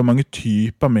huske at du har mange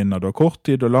typer minner. Du har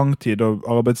korttid og langtid og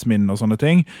arbeidsminner og sånne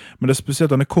ting. Men det er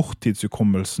spesielt denne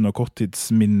korttidshukommelsen og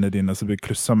korttidsminnene dine som blir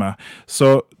klusset med.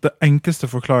 Så det enkleste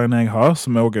forklaringen jeg har,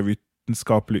 som er også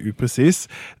vitenskapelig upresis,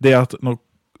 det er at når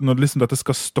liksom dette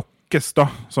skal stokkes da,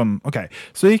 sånn, ok,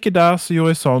 så gikk jeg der, så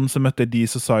gjorde jeg sånn, så møtte jeg de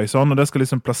som sa jeg sånn, og det skal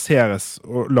liksom plasseres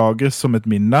og lagres som et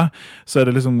minne, så er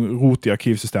det liksom rot i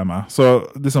arkivsystemet. Så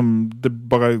liksom, det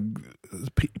bare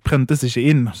prentes ikke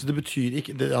inn. Så det betyr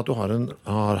ikke, at du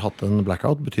har hatt en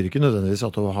blackout, betyr ikke nødvendigvis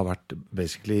at du har vært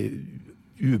basically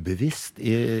ubevisst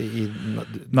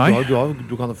Nei.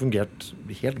 Du kan ha fungert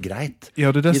helt greit i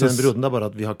den perioden, det er bare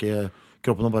at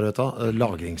kroppen har bare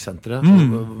lagringssenteret,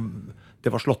 det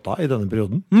var slått av i denne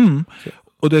perioden.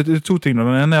 Og det er 2 ting. Den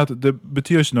ene er at det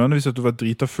betyr ikke nødvendigvis at du var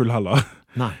drita full heller.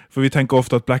 Nei. For vi tenker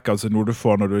ofte at blackouts er noe du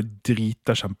får når du er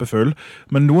drita kjempefull,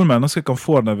 men noen mennesker kan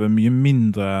få det ved mye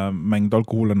mindre mengde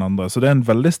alkohol enn andre, så det er en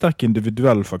veldig sterk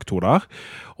individuell faktor der.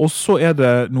 Og så er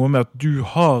det noe med at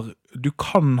du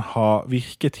kan ha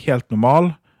virket helt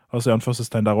normal, altså i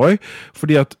anførselstegn der også,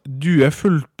 fordi at du er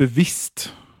fullt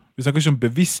bevisst. Vi snakker ikke om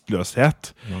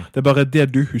bevisstløshet. Nei. Det er bare det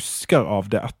du husker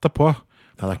av det etterpå.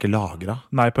 Ja, det er ikke lagret.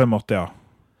 Nei, på en måte, ja.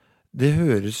 Det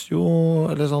høres jo,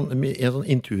 eller sånn, sånn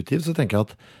intuitivt så tenker jeg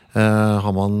at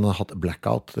har man hatt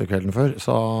blackout kvelden før,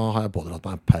 så har jeg pådratt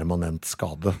meg en permanent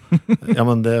skade. Ja,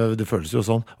 men det føles jo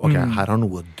sånn. Ok, her har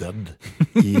noe dødd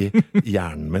i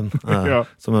hjernen min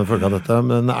som en følge av dette,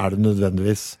 men det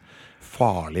nødvendigvis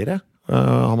farligere?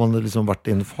 Har man liksom vært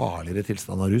i en farligere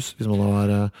tilstand av rus hvis man har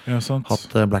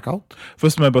hatt blackout?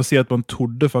 Først må jeg bare si at man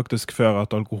trodde faktisk før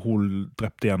at alkohol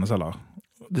drepte hjerneceller.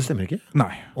 Det stemmer ikke?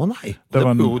 Nei. Nei. Det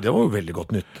var jo veldig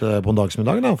godt nytt på en dag som i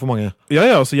dag da, for mange. Ja,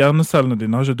 altså hjernecellene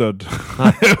dine har ikke dødd.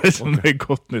 Jeg vet ikke om det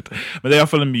godt nytt. Men det i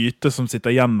hvert fall en myte som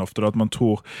sitter igjen ofte, da, at man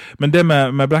tror. Men det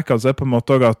med blackouts på en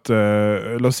måte også at,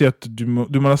 la oss si at du må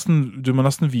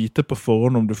nesten vite på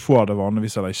forhånd om du får det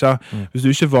vanligvis eller ikke. Hvis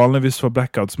du ikke vanligvis får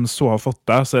blackouts, men så har fått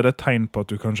det, så det et tegn på at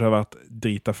du kanskje har vært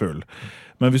drita full.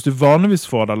 Men hvis du vanligvis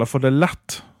får det, eller får det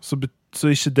lett, så er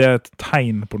ikke det et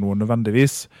tegn på noe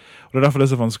nødvendigvis. Og det er derfor det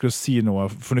er så vanskelig å si noe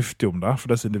fornuftig om det, for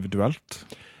det er så individuelt.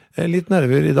 Litt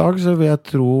nerver i dag, så vil jeg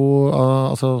tro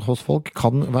altså, hos folk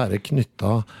kan være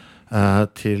knyttet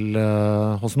til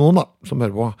hos noen da, som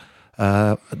hører på.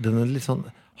 Denne litt sånn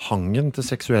hangen til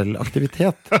seksuell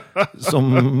aktivitet som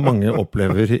mange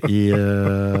opplever i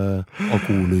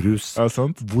alkoholrus.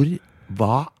 Sant?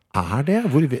 Hva det?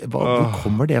 Hvor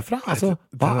kommer det fra? Altså,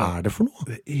 hva det for noe?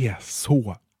 Det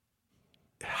så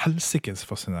helsikes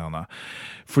fascinerende.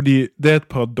 Fordi det et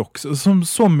paradoks. Som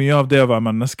så mye av det å være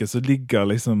menneske, så ligger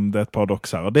liksom det et paradoks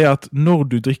her. Og det at når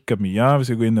du drikker mye, vi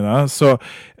skal gå inn i det, så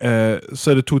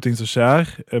det to ting som skjer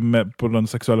på den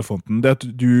seksuelle fronten. Det at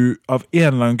du av en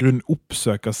eller annen grunn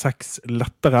oppsøker sex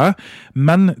lettere,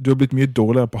 men du har blitt mye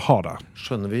dårligere på å ha det.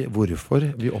 Skjønner vi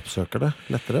hvorfor vi oppsøker det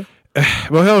lettere?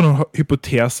 Vi har noen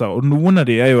hypoteser, og noen av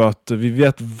de jo at vi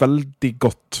vet veldig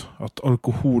godt at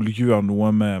alkohol gjør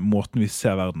noe med måten vi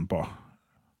ser verden på.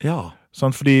 Ja.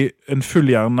 Sånn, fordi en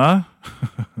full hjerne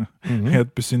et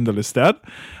besynderlig sted,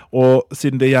 og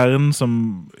siden det hjernen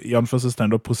som i anførselstegn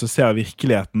da prosesserer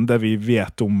virkeligheten, det vi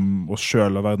vet om oss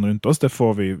selv og verden rundt oss, det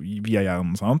får vi via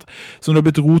hjernen, sant? Så når det har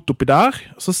blitt rot oppi der,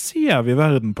 så ser vi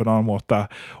verden på en annen måte,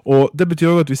 og det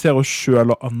betyr også at vi ser oss selv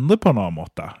og andre på en annen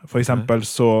måte. For eksempel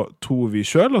så tror vi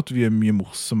selv at vi mye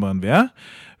morsommere enn vi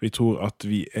Vi tror at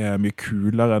vi mye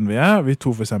kulere enn vi Vi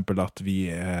tror for eksempel at vi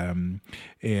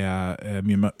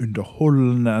mye mer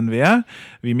underholdende enn vi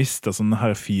Vi mister sånne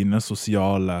her fine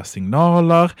sosiale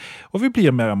signaler, og vi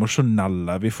blir mer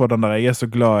emosjonelle. Vi får den der 'jeg så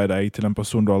glad i deg' til en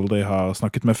person du aldri har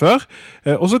snakket med før.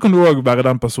 Og så kan du også være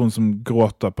den personen som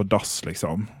gråter på dass,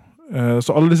 liksom.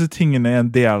 Så alle disse tingene en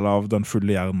del av den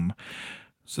fulle hjernen.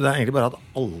 Så det egentlig bare at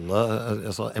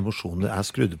alle emosjoner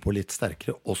skrudd på litt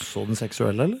sterkere, også den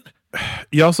seksuelle, eller?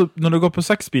 Ja, så når det går på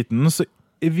sexbiten, så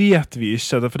vet vi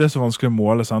ikke, for det så vanskelig å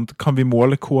måle, sant? Kan vi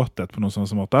måle kåthet på noen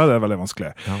sånn måte? Det veldig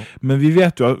vanskelig. Ja. Men vi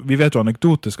vet jo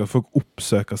anekdotisk at folk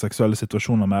oppsøker seksuelle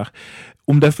situasjoner mer.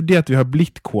 Om det fordi at vi har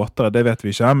blitt kåtere, det vet vi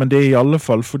ikke, men det i alle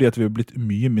fall fordi at vi har blitt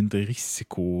mye mindre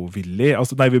risikovillig.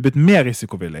 Vi har blitt mer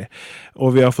risikovillig,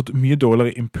 og vi har fått mye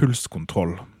dårligere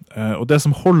impulskontroll. Og det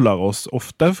som holder oss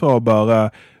ofte fra å bare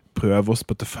prøve oss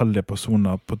på tilfeldige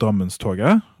personer på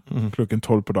Drammenstoget, klokken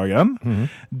 12 på dagen.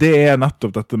 Det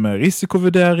nettopp dette med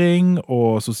risikovurdering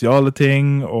og sosiale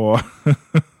ting, og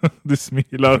du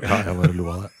smiler. Ja, jeg bare lo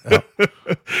av det. Ja.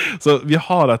 Så vi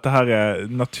har dette her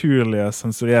naturlige,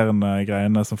 sensurerende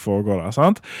greiene som foregår der,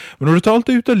 sant? Men når du tar alt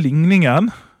det ut av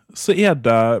ligningen, så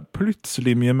det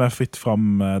plutselig mye mer fritt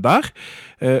fram der.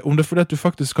 Om det fordi at du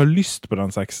faktisk har lyst på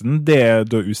den sexen, det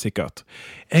da usikkert.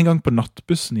 En gang på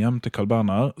nattbussen hjem til Carl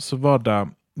Berner, så var det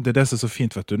som så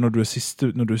fint, vet du, når du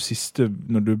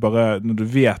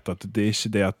vet at det ikke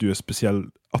det at du spesielt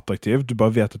attraktiv, du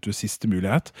bare vet at du siste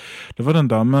mulighet. Det var den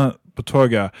dame på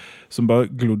toget som bare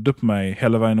glodde på meg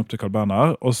hele veien opp til Carl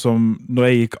Berner, og som, når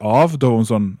jeg gikk av, da var hun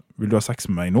sånn, vil du ha sex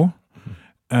med meg nå?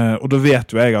 Og da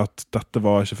vet jo jeg at dette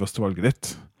var ikke førstevalget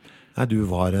ditt. Nei, du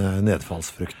var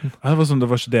nedfallsfrukten. Det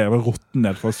var ikke det, jeg var rotten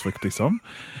nedfallsfrukt, liksom.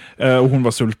 Og hun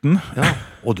var sulten. Ja,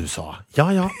 og du sa,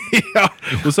 ja. Ja,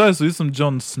 hun sa jeg så ut som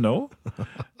Jon Snow.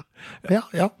 Ja,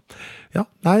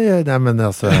 nei, men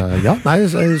altså, ja, nei,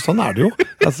 sånn det jo.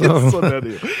 Altså, sånn det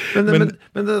jo. Men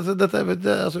dette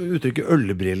uttrykket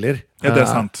øllebriller. Ja, det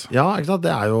sant. Ja, ikke sant?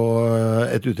 Det jo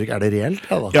et uttrykk, det reelt?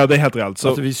 Ja, da? Ja, det helt reelt.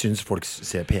 Så, vi synes folk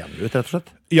ser penere ut, rett og slett?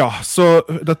 Ja, så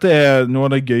dette noe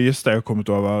av det gøyeste jeg har kommet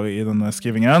over i denne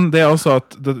skrivingen. Det altså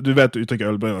at, du vet uttrykket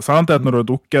ølbriller, sant? Det at når du har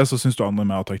drukket, så synes du andre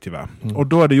mer attraktive. Og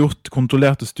da det gjort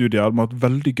kontrollerte studier, det har vært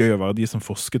veldig gøy å være de som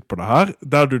forsket på det her,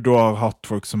 der du da har hatt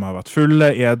folk som har vært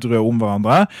fulle, edru om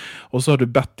hverandre, og så har du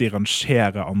bedt de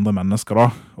rangere andre mennesker da.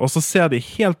 Og så ser de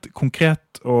helt konkret,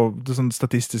 og det sånn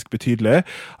statistisk betydelig,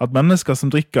 at mennesker som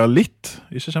drikker litt,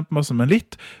 ikke kjempemasse, men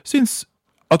litt, synes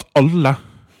at alle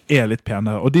litt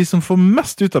penere. Og de som får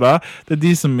mest ut av det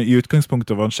de som i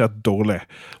utgangspunktet var rangert dårlig.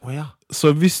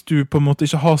 Så hvis du på en måte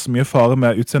ikke har så mye fare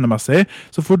med utseendemessig,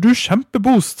 så får du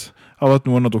kjempeboost av at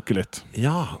noen har drukket litt.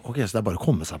 Ja, ok, så det bare å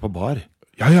komme seg på bar.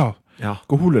 Ja.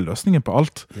 Alkohol løsningen på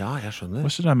alt. Ja, jeg skjønner.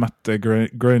 Var ikke det Matt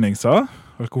Groening sa?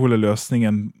 Alkohol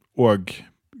løsningen og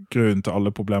grunnen til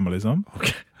alle problemer, liksom. Ok.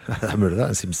 Det mulig det,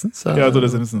 en Simpsons? Ja, jeg tror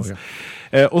det Simpsons.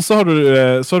 Okay. Og så har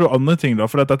du andre ting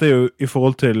da, for dette jo i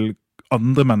forhold til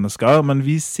andre mennesker, men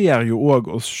vi ser jo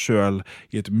også oss selv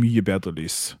i et mye bedre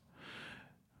lys.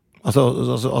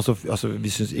 Altså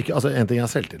vi synes ikke, en ting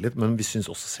selvtillit, men vi synes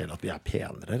også selv at vi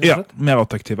penere, rett og slett. Ja, mer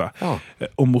attraktive. Ja.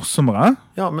 Og morsommere.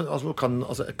 Ja, men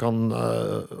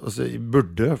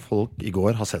burde folk i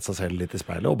går ha sett seg selv litt i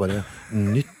speilet og bare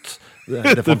nytt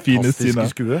det fantastiske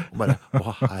skue? Og bare,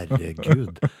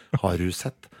 herregud, har du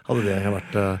sett? Hadde det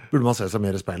vært, burde man se seg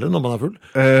mer i speilet når man full?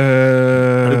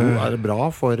 Er det bra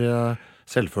for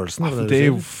selvfølelsen? Ja, det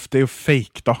er jo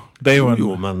fake da. Det er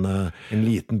jo men en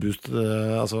liten boost,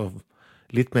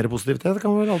 litt mer positivitet kan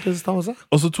man vel alltid ta med seg.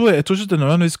 Og så tror jeg ikke det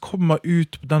nødvendigvis kommer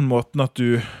ut på den måten at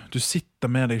du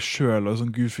sitter med deg selv og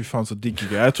sånn, gud fy faen så digg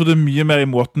jeg. Jeg tror det er mye mer i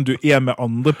måten du med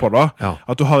andre på da. Ja.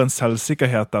 At du har en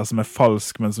selvsikkerhet der som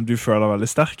falsk, men som du føler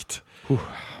veldig sterkt.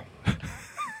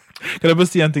 Kan jeg bare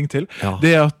si en ting til? Ja.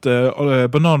 Det at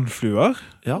bananfluer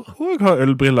og har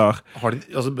ølbriller. Har de,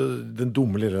 den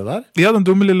dumme lille der? Ja, den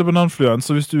dumme lille bananfluen.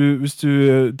 Så hvis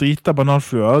du driter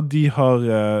bananfluer, de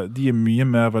mye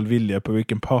mer velvillige på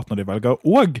hvilken partner de velger.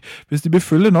 Og hvis de blir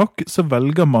fulle nok, så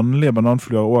velger mannlige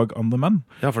bananfluer og andre menn.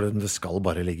 Ja, for det skal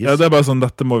bare ligges. Ja, det bare sånn,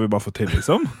 dette må vi bare få til,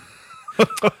 liksom.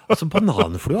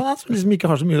 Bananflua, som liksom ikke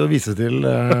har så mye å vise til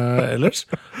ellers.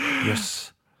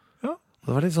 Yes.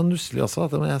 Det var litt sånn nusselig også,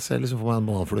 at jeg ser liksom for meg en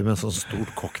bananflue med en sånn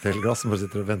stort cocktailglass som bare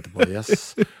sitter og venter på det.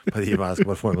 Yes, bare gi meg, jeg skal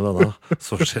bare få med denne.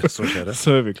 Så skjer det.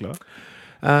 Så vi klar.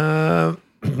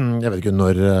 Jeg vet ikke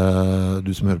når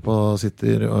du som hører på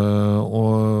sitter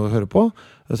og hører på,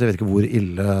 så jeg vet ikke hvor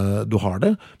ille du har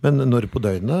det, men når på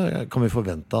døgnet kan vi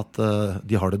forvente at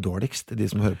de har det dårligst,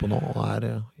 de som hører på nå, og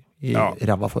i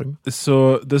ræva form.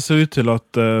 Så det ser ut til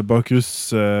at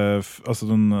bakrus, altså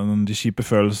de kjipe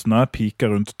følelsene piker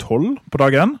rundt 12 på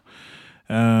dagen.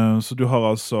 Så du har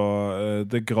altså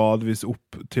det gradvis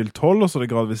opp til 12, og så det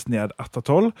gradvis ned etter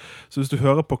 12. Så hvis du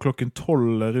hører på klokken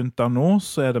 12 rundt der nå,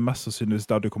 så det mest sannsynligvis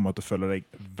der du kommer til å føle deg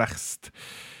verst.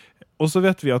 Og så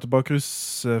vet vi at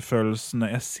bakrusfølelsene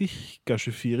cirka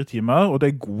 24 timer, og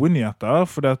det gode nyheter,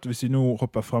 for det at hvis vi nå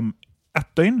hopper frem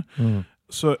 1 døgn,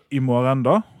 så i morgen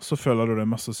da, så føler du det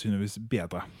mest sannsynligvis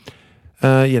bedre.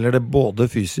 Gjelder det både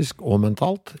fysisk og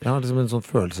mentalt? Jeg har liksom en sånn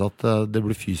følelse at det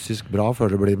blir fysisk bra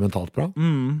før det blir mentalt bra.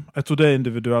 Jeg tror det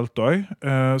individuelt også.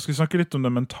 Skal vi snakke litt om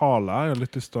det mentale? Jeg har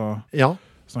litt lyst til å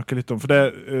snakke litt om, for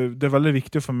det veldig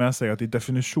viktig å få med seg at i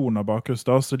definisjonen av bakrus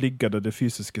da, så ligger det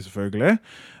fysiske selvfølgelig,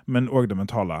 men også det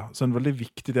mentale. Så en veldig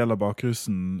viktig del av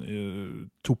bakrusen,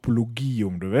 topologi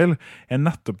om du vil,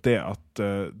 nettopp det at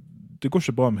det går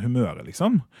ikke bra med humøret,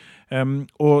 liksom.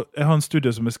 Og jeg har en studie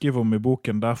som jeg skriver om i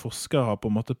boken, der forskere har på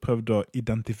en måte prøvd å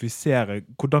identifisere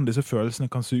hvordan disse følelsene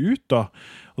kan se ut, da.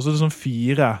 Og så det sånn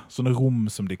 4 sånne rom,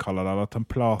 som de kaller det, eller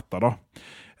templater, da.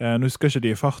 Nå husker ikke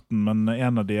de i farten, men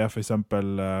en av de for eksempel...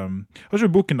 har ikke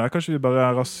vi boken der? Kanskje vi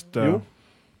bare raskt... Jo.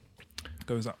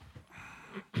 Skal vi se.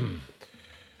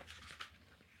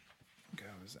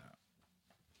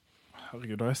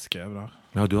 Herregud, da har jeg skrevet der.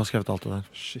 Ja, du har skrevet alt det der.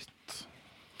 Shit.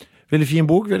 Veldig fin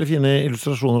bok, veldig fine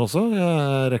illustrasjoner også.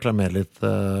 Jeg reklamerer litt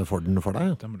for den for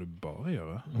deg. Det må du bare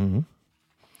gjøre.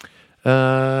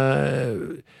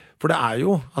 For det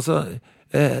jo, altså,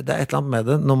 det et eller annet med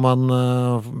det når man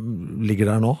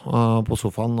ligger der nå på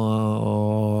sofaen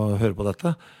og hører på dette.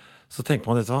 Så tenker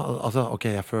man litt sånn, altså,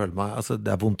 ok, jeg føler meg, altså,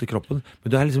 det vondt i kroppen,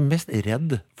 men du liksom mest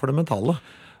redd for det mentale.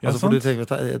 Altså, for du tenker,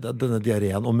 denne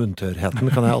diareen og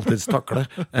munntørheten kan jeg alltid takle,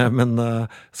 men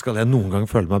skal jeg noen gang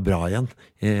føle meg bra igjen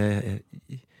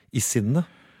i sinnet?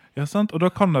 Ja, sant, og da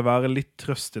kan det være litt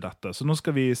trøst i dette. Så nå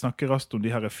skal vi snakke raskt om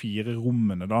de her 4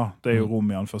 rommene da. Det jo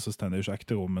rom i anførselstegn, det jo ikke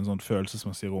ekte rom, men sånn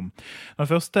følelsesmessig rom. Den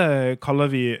første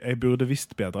kaller vi «Jeg burde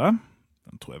visst bedre».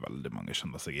 Den tror jeg veldig mange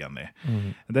kjenner seg igjen i.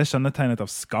 Det kjennetegnet av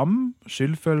skam,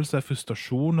 skyldfølelse,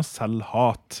 frustrasjon og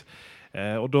selvhat.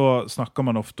 Og da snakker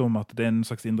man ofte om at det en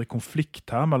slags indre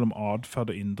konflikt her mellom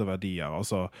adferd og indre verdier.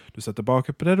 Altså, du ser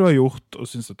tilbake på det du har gjort og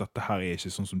synes at dette her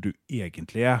ikke sånn som du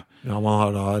egentlig Ja, man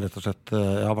har da rett og slett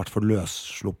vært for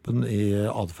løssluppen i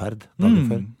adferd dagen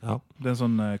før. Ja. Det en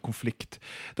sånn konflikt.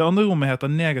 Det andre rommet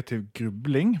heter negativ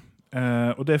grubling,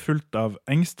 og det fullt av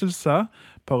engstelse,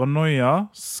 paranoia,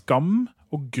 skam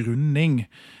og grunning.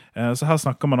 Så her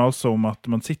snakker man altså om at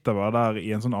man sitter bare der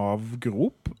i en sånn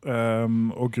avgrop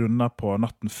og grunner på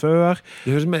natten før.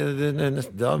 Det høres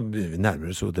da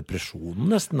nærmere så depresjonen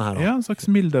nesten her. Da. Ja, en slags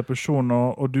mild depresjon,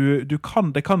 og det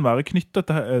kan være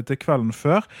knyttet til kvelden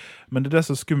før, men det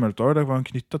som er skummelt også, det var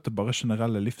knyttet til bare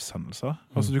generelle livshendelser.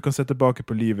 Altså du kan se tilbake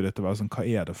på livet ditt og være sånn, hva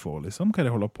det for liksom? Hva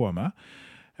det holder på med?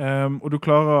 Og du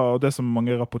klarer, og det som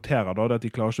mange rapporterer da, det at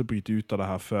de klarer ikke å bryte ut av det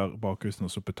her før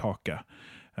bakhusen og soppe taket.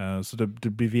 Så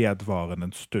det blir vedvarende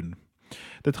en stund.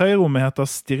 Det tredje rommet heter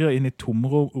stirrer inn i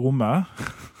tomrommet.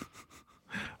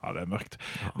 Ja, det mørkt.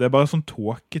 Det bare en sånn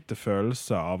tåkete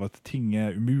følelse av at ting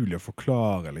umulig å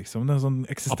forklare, liksom. Det sånn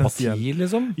eksistensiell... Apati,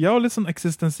 liksom? Ja, litt sånn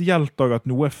eksistensielt også at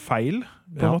noe feil,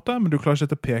 på en måte, men du klarer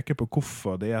ikke å peke på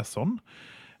hvorfor det sånn.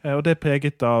 Og det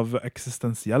preget av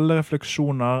eksistensielle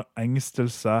refleksjoner,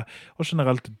 engstelse og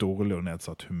generelt dårlig og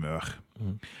nedsatt humør.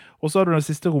 Og så har du det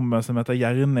siste rommet som heter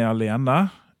hjernen alene.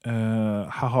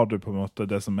 Her har du på en måte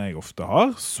det som jeg ofte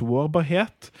har,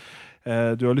 sårbarhet.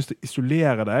 Du har lyst til å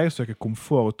isolere deg, søke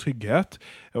komfort og trygghet.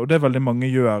 Og det veldig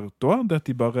mange gjør da, det at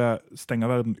de bare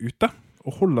stenger verden ute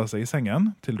og holder seg i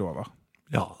sengen til det over.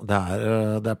 Ja,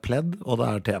 det pledd, og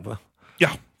det TV.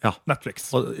 Ja. Netflix.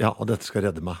 Og dette skal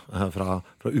redde meg fra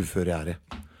uføre jeg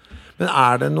i. Men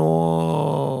det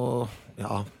noe...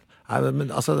 Ja, men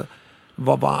altså...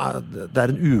 det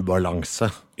en ubalanse.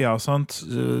 Ja, sant.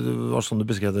 Det var sånn du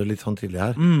beskrev det litt sånn tidlig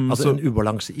her. Altså en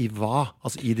ubalanse i hva?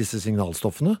 Altså i disse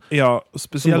signalstoffene? Ja,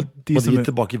 spesielt de som... Må de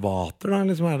tilbake i vater da?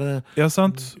 Liksom det... Ja,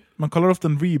 sant. Man kaller det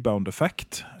ofte en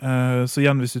rebound-effekt. Så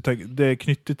igjen, hvis du tenker, det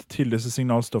knyttet til disse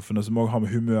signalstoffene som også har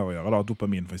med humør å gjøre, da,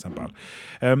 dopamin for eksempel.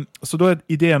 Så da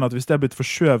ideen at hvis det blitt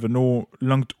forskjøvet noe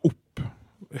langt opp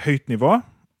høyt nivå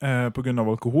på grunn av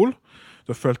alkohol,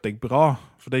 da følte jeg bra,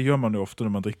 for det gjør man jo ofte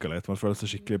når man drikker litt, man føler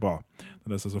seg skikkelig bra. Det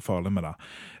det som så farlig med det.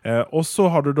 Og så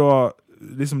har du da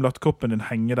liksom latt kroppen din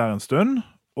henge der en stund,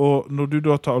 og når du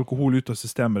da tar alkohol ut av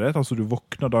systemet ditt, altså du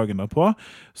våkner dagen derpå,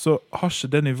 så har ikke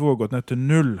det nivået gått ned til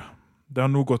 0. Det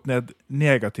har nå gått ned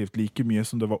negativt like mye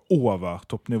som det var over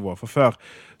toppnivået for før,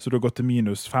 så det har gått til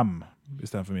 -5, i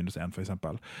stedet for -1 for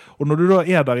eksempel. Og når du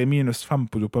da der i -5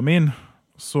 på dopamin,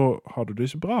 så har du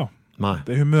det ikke bra. Nei.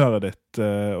 Det humøret ditt,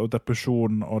 og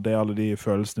depresjon, og det alle de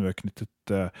følelsene vi har knyttet,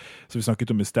 som vi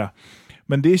snakket om i sted.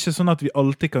 Men det ikke sånn at vi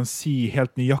alltid kan si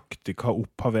helt nøyaktig hva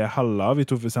opphavet heller. Vi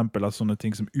tror for eksempel at sånne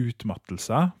ting som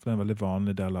utmattelse, for det en veldig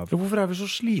vanlig del av... Hvorfor vi så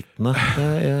slitne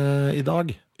i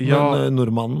dag? Ja,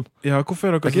 nordmannen. Ja,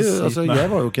 hvorfor dere så slitne? Altså, jeg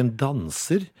var jo ikke en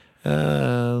danser.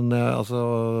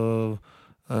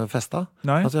 Festa.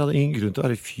 Nei. Altså, jeg hadde ingen grunn til å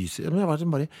være fysisk, men jeg var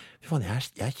sånn bare, fy faen,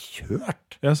 jeg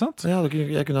kjørt. Ja, sant?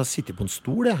 Jeg kunne ha sittet på en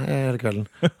stol hele kvelden,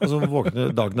 og så våkne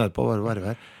dagen etterpå og bare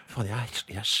være. Fy faen,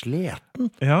 jeg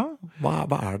sleten. Ja. Hva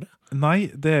det? Nei,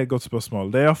 det et godt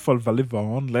spørsmål. Det i hvert fall veldig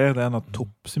vanlig. Det en av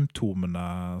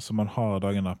toppsymptomene som man har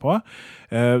dagen derpå.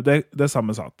 Det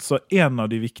sammensatt. Så en av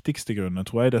de viktigste grunnene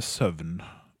tror jeg det søvn.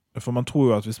 For man tror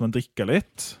jo at hvis man drikker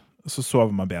litt, så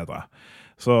sover man bedre.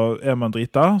 Så man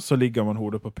drita, så ligger man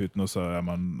hodet på puten, og så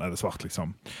det svart,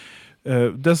 liksom.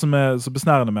 Det som så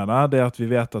besnærende med det er at vi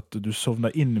vet at du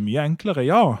sovner inn mye enklere,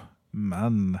 ja,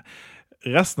 men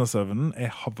resten av søvnen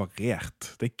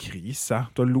havarert. Det krise.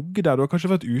 Du har ligget der, du har kanskje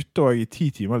vært ute i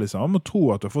 10 timer, liksom, og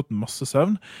tror at du har fått masse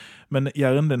søvn, men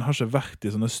hjernen din har ikke vært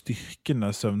i sånne styrkende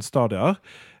søvnstadier,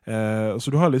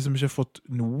 så du har liksom ikke fått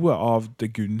noe av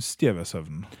det gunstige ved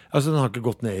søvnen. Altså den har ikke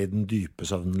gått ned i den dype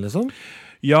søvnen, liksom?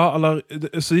 Ja,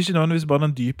 så ikke nødvendigvis bare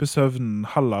den dype søvnen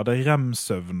heller. Det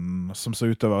REM-søvnen som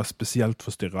ser ut til å være spesielt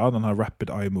forstyrret, den her rapid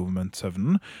eye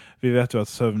movement-søvnen. Vi vet jo at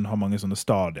søvn har mange sånne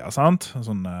stadier, sant?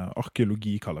 Sånn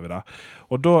arkeologi kaller vi det.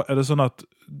 Og da det sånn at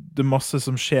det masse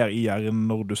som skjer i hjernen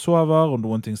når du sover, og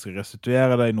noen ting skal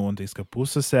restituere deg, noen ting skal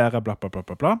prosessere, bla bla bla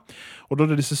bla bla. Og da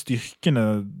det disse styrkene,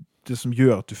 det som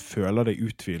gjør at du føler deg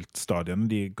uthvilt stadiene,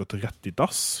 de går til rett i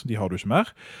dass, de har du ikke mer.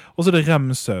 Og så det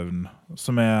REM-søvn,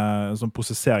 som en sånn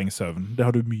prosesseringssøvn. Det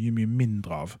har du mye, mye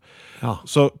mindre av. Ja.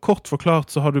 Så kort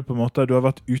forklart så har du på en måte, du har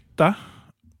vært ute,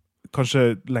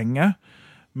 kanskje lenge,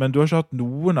 men du har ikke hatt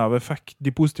noen av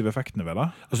de positive effektene ved det.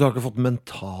 Altså du har ikke fått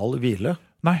mental hvile?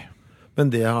 Nei.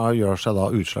 Men det gjør seg da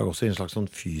utslag også i en slags sånn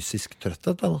fysisk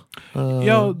trøtthet, da?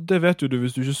 Ja, det vet du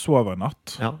hvis du ikke sover en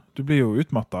natt. Ja. Du blir jo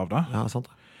utmattet av det. Ja, sant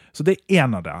det. Så det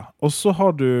en av det. Og så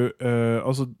har du,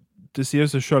 altså det sier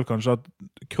seg selv kanskje at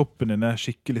kroppen din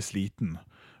skikkelig sliten,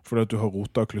 fordi at du har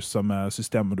rotet og klusset med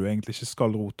systemer du egentlig ikke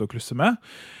skal rote og klusse med.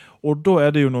 Og da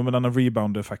det jo noe med denne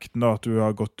rebound-effekten da, at du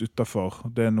har gått utenfor.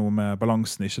 Det noe med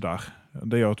balansen ikke der.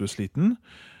 Det gjør at du sliten.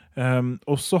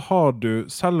 Og så har du,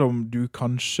 selv om du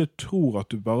kanskje tror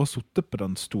at du bare har suttet på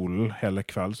den stolen hele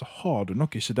kvelden, så har du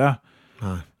nok ikke det.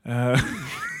 Nei.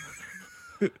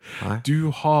 Nei.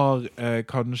 Du har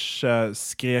kanskje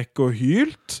skrek og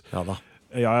hylt. Ja da.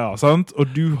 Ja, sant?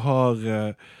 Og du har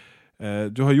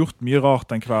gjort mye rart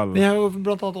den kvelden. Men jeg har jo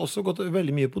blant annet også gått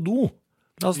veldig mye på do.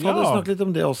 La oss snakke litt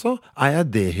om det også. Er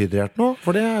jeg dehydrert nå?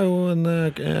 For det er jo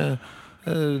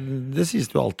det sies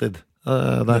det jo alltid.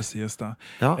 Det sies det.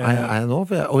 Ja, er jeg nå?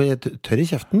 Og jeg tørr i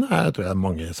kjeften, jeg tror det er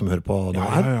mange som hører på nå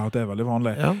her. Ja, det er veldig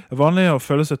vanlig. Ja. Det er vanlig å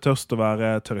føle seg tørst og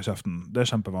være tørr i kjeften. Det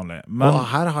er kjempevanlig. Men og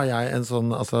her har jeg en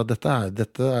sånn, altså dette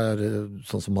er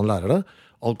sånn som man lærer det.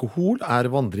 Alkohol er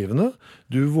vanndrivende.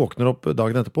 Du våkner opp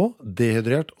dagen etterpå,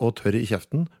 dehydrert og tørr i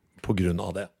kjeften på grunn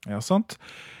av det. Ja, sant.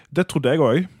 Det trodde jeg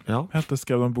også. Ja. Helt til jeg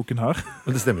skrev den boken her.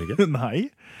 Men det stemmer ikke. Nei.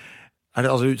 Er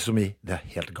det altså som i, det er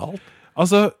helt galt?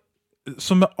 Altså,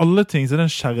 som med alle ting så er det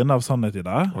en kjerne av sannhet i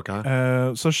det. Okay.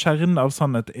 Så kjernen av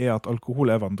sannhet er at alkohol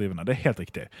er vanndrivende. Det er helt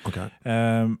riktig. Okay.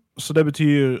 Så det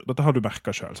betyr, dette har du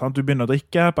merket selv, sant? Du begynner å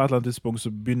drikke, på et eller annet tidspunkt så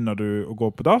begynner du å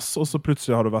gå på dass, og så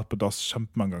plutselig har du vært på dass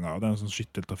kjempemange ganger. Det er en sånn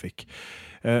skytteltrafikk.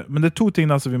 Men det er 2 ting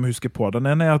der som vi må huske på.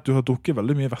 Den ene er at du har drukket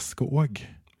veldig mye væske også.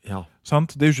 Ja.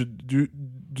 Sant? Det er jo ikke,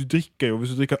 du drikker jo,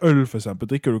 hvis du drikker øl for eksempel,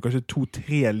 drikker du kanskje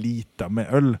 2-3 liter med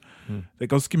øl. Det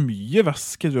er ganske mye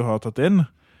væske du har tatt inn.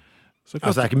 Så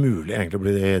altså det er ikke mulig egentlig å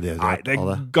bli dehydrert. Nei, det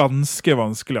er ganske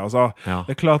vanskelig, altså. Ja.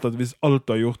 Det er klart at hvis alt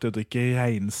du har gjort er å drikke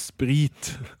ren sprit,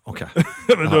 okay.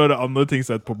 men da er det andre ting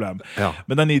som er et problem. Ja.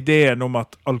 Men den ideen om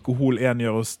at alkohol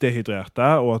gjør oss dehydrerte,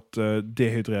 og at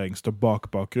dehydrering står bak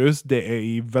bakrus, det er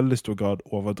i veldig stor grad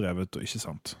overdrevet og ikke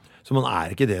sant. Så man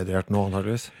er ikke dehydrert nå,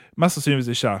 antageligvis? Mest sannsynligvis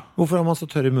ikke. Hvorfor er man så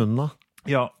tørr i munnen da?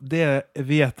 Ja, det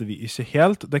vet vi ikke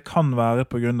helt. Det kan være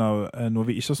på grunn av noe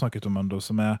vi ikke har snakket om enda,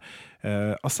 som er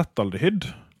acetaldehyd.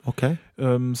 Okay.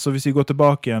 Så hvis vi går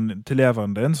tilbake igjen til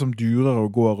leveren din, som durer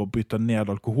og går og bryter ned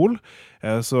alkohol,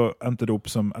 så endte det opp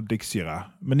som eddiksyre.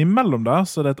 Men imellom der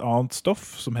så er det et annet stoff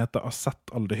som heter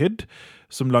acetaldehyd,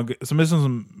 som er sånn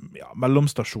som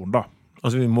mellomstasjon da.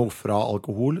 Altså vi må fra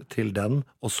alkohol til den,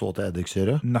 og så til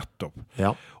eddiksyre? Nettopp.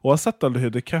 Ja. Og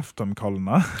acetaldehyd er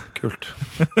kreftfremkallende. Kult.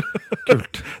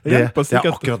 Kult. Det er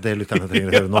akkurat det lytterne trenger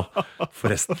å høre nå.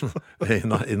 Forresten,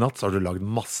 i natt så har du lagd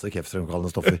masse kreftfremkallende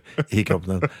stoffer i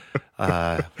kroppen din.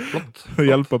 Flott. Det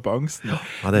hjelper på angsten.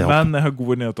 Ja, det men jeg har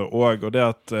gode nyheter også, og det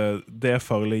at det er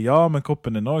farlig, ja, men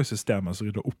kroppen din har jo systemet som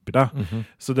rydder opp i det.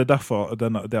 Så det er derfor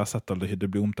det acetaldehyd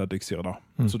blir om til eddiksyre da.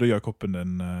 Så da gjør kroppen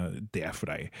din det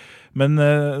for deg. Men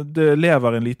det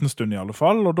lever en liten stund i alle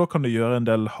fall, og da kan det gjøre en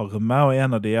del harme, og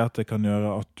en av det er at det kan gjøre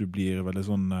at du blir veldig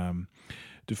sånn,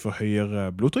 du får høyere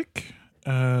blodtrykk,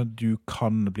 du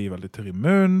kan bli veldig tørr i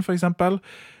munnen for eksempel,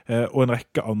 og en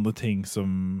rekke andre ting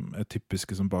som er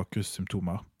typiske som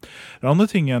bakgrunnssymptomer. Den andre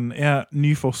tingen er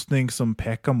ny forskning som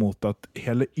peker mot at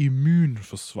hele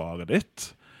immunforsvaret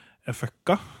ditt er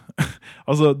fucka.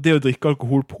 Altså det å drikke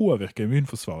alkohol påvirker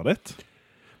immunforsvaret ditt.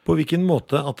 På hvilken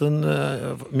måte at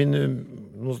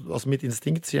mitt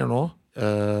instinkt sier nå,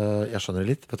 jeg skjønner det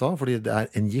litt, vet du, fordi det er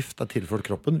en gift er tilført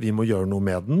kroppen, vi må gjøre noe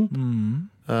med den,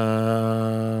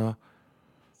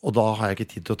 og da har jeg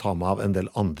ikke tid til å ta meg av en del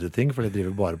andre ting, for jeg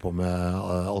driver bare på med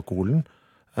alkoholen,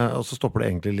 og så stopper det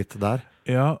egentlig litt der.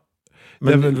 Ja.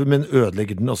 Men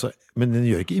ødelegger den også, men den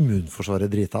gjør ikke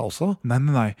immunforsvaret drita også?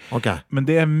 Nei. Okay. Men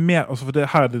det er mer, altså for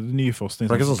her er det ny forskning.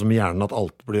 Det er ikke sånn som i hjernen at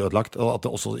alt blir ødelagt, og at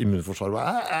det også immunforsvaret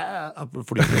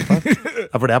flytter ut her.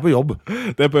 Ja, for det er på jobb.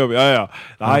 Det er på jobb, ja.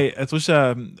 Nei, jeg tror ikke,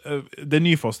 det er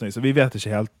ny forskning, så vi vet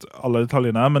ikke helt alle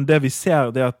detaljene, men det vi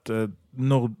ser det er at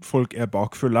når folk er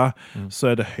bakfulle,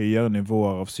 så er det høyere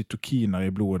nivåer av cytokiner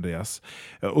i blodet deres.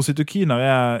 Og cytokiner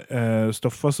er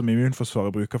stoffer som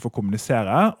immunforsvaret bruker for å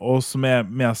kommunisere, og som er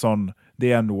mer sånn,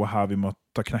 det er noe her vi må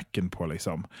ta knekken på,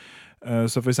 liksom.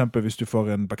 Så for eksempel hvis du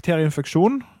får en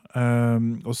bakterieinfeksjon,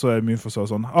 og så er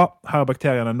immunforsvaret sånn, her er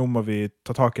bakteriene, nå må vi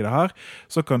ta tak i det her,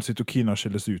 så kan cytokiner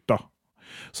skilles ut da.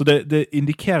 Så det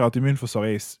indikerer at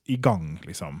immunforsvaret er i gang,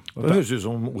 liksom. Det høres ut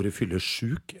som ordet fyller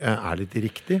syk er litt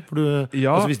riktig. For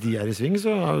altså hvis de er i sving,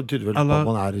 så tyder vel på at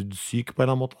man er syk på en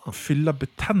eller annen måte. Fyller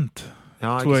betent,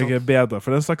 tror jeg er bedre. For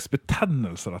det er en slags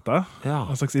betennelse, dette.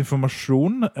 En slags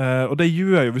informasjon. Og det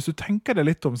gjør jo, hvis du tenker det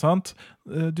litt om, sant?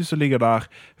 Du som ligger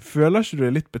der, føler ikke du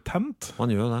deg litt betent?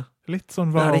 Man gjør det. Litt sånn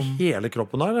varm. Er det hele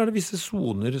kroppen da, eller er det visse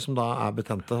zoner som da er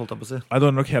betente, holdt jeg på å si? Nei, da er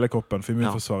det nok hele kroppen, for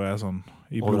immunforsvaret er sånn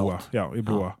i blodet. Ja, i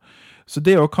blodet. Så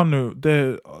det kan jo, det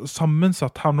er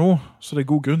sammensatt her nå, så det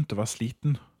er god grunn til å være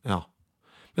sliten. Ja.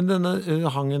 Men denne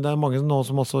hangen, det er mange nå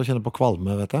som også kjenner på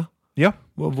kvalme, vet jeg. Ja.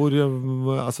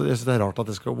 Altså, jeg synes det er rart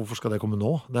at hvorfor skal det komme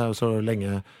nå? Det er jo så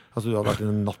lenge, altså du har vært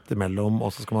en natt imellom,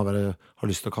 og så skal man ha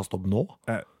lyst til å kaste opp nå?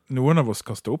 Noen av oss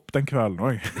kastet opp den kvelden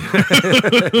også.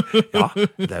 Ja,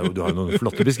 du har jo noen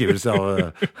flotte beskrivelser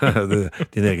av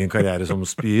din egen karriere som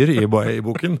spyr i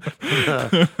boken.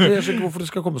 Jeg skjønner ikke hvorfor det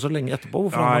skal komme så lenge etterpå.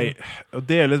 Nei,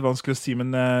 det litt vanskelig å si,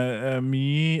 men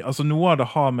noe av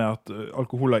det har med at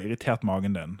alkohol har irritert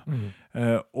magen din.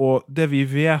 Og det vi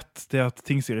vet, det at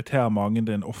ting som irriterer magen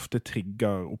din ofte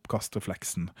trigger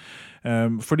oppkastrefleksen.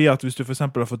 Fordi at hvis du for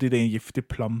eksempel har fått i deg en giftig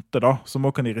plante da, som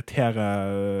også kan irritere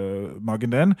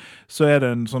magen din, så det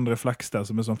en sånn refleks der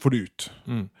som sånn, få det ut.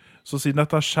 Så siden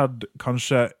dette har skjedd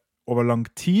kanskje over lang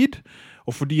tid,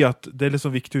 og fordi at det litt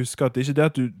så viktig å huske at det ikke det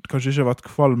at du kanskje ikke har vært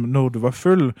kvalm når du var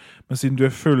full, men siden du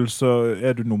full så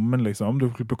du nummen liksom, du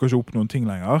plukker ikke opp noen ting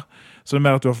lenger. Så det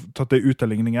mer at du har tatt det ut av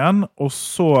ligningen, og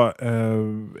så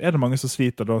det mange som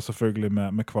sliter da selvfølgelig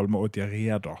med kvalme og diaré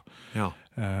da. Ja.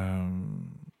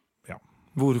 Ja.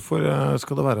 Hvorfor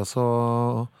skal det være så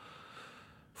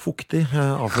fuktig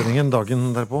avføringen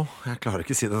dagen derpå? Jeg klarer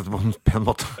ikke å si det på en pen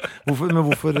måte.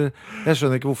 Hvorfor? Jeg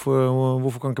skjønner ikke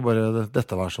hvorfor kan ikke bare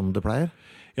dette være som det pleier?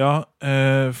 Ja,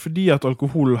 fordi at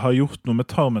alkohol har gjort noe med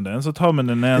tarmen din, så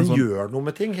tarmen din Den sånn... gjør noe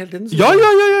med ting hele tiden. Ja.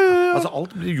 Altså,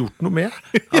 alt blir gjort noe med.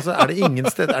 Altså, er det ingen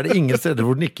steder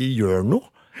hvor den ikke gjør noe?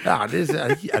 Er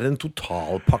det en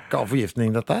totalpakke av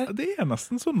forgiftning dette her? Det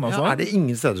nesten sånn, altså. Ja, er det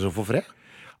ingen steder som får fred?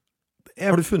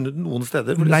 Har du funnet noen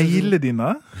steder? Negle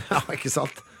dine? Ja, ikke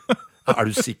sant? Er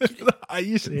du sikker? Nei,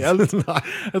 ikke helt.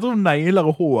 Jeg tror negler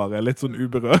og hår litt sånn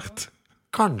uberørt.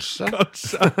 Kanskje.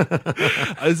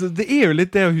 Altså, det jo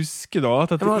litt det å huske da.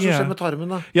 At Hva som skjer med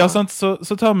tarmen da? Ja, sant,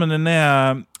 så tarmen din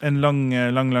en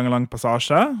lang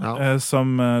passasje,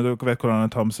 som dere vet hvordan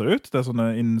en tarm ser ut. Det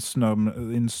sånne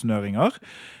innsnøringer.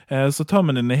 Så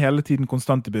tarmen din hele tiden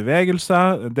konstant i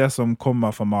bevegelse. Det som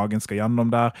kommer fra magen skal gjennom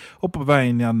der, og på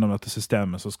veien gjennom dette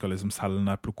systemet så skal liksom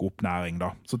cellene plukke opp næring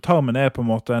da. Så tarmen på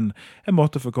en måte en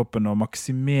måte for kroppen å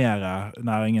maksimere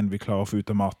næringen vi klarer å få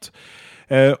ut av mat.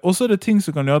 Og så det ting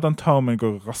som kan gjøre at den tarmen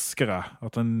går raskere,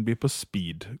 at den blir på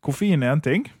speed. Koffein en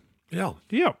ting. Ja.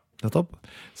 Nettopp.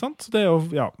 Sant? Så det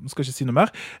skal ikke si noe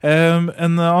mer.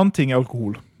 En annen ting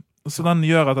alkohol. Så den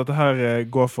gjør at dette her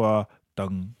går fra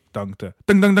dang til dang.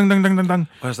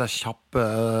 Og det kjapp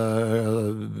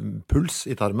puls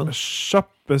i tarmen.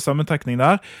 Kjapp sammentrekning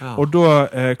der. Ja. Og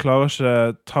da klarer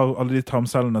ikke alle de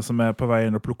tarmcellene som på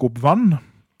veien å plukke opp vann.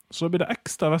 Så blir det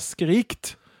ekstra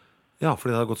væskerikt. Ja,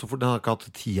 fordi det har gått så fort. Den har ikke hatt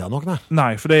tida nok, nei.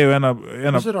 Nei, for det jo en av...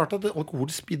 Det så rart at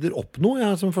alkohol spidder opp noe. Jeg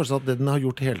har som følelse at det den har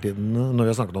gjort hele tiden når vi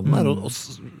har snakket om den her, og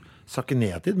sakke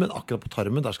nedtid, men akkurat på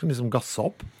tarmen, der skal den liksom gasse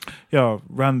opp. Ja,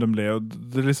 randomly, og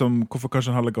det liksom, hvorfor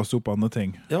kanskje den heller gasse opp andre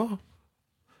ting? Ja.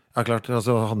 Ja, klart,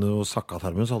 altså, hadde jo sakket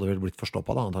tarmen, så hadde vi vel blitt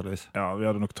forstoppet da, antageligvis. Ja, vi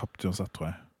hadde nok tapt uansett, tror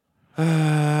jeg.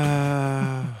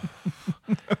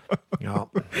 Ja.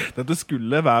 Dette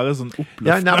skulle være sånn oppløftende.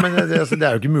 Ja, nei, men det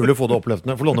jo ikke mulig å få det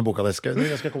oppløftende. Få låne boka, jeg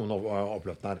skal komme noe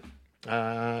oppløftende her.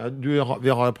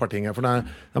 Vi har et par ting her, for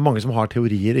det mange som har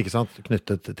teorier, ikke sant,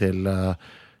 knyttet til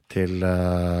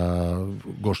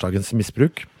gårsdagens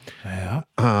misbruk. Ja.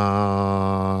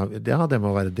 Det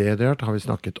må være dehydrert, har vi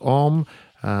snakket om.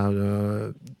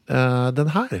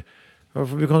 Den her.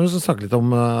 Vi kan jo snakke litt om,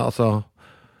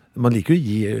 man liker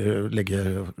jo legge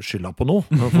skylda på noe,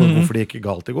 for hvorfor det gikk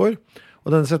galt i går. Og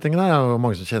denne settingen jo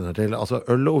mange som kjenner til. Altså,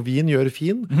 øl og vin gjør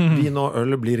fin. Vin og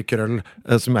øl blir krøll,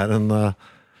 som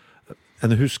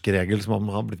en huskeregel som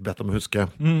man har blitt bedt om å huske.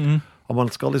 Og man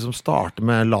skal liksom starte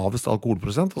med lavest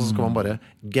alkoholprosent, og så skal man bare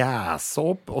gasse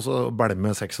opp, og så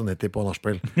bælme 96 på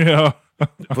nachspiel. Ja.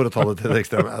 For å ta det til det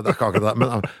ekstreme. Det ikke akkurat det.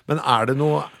 Men det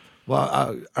noe...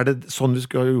 det sånn du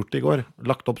skulle ha gjort det i går?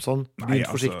 Lagt opp sånn? Begynt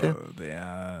forsiktig? Altså,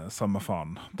 det samme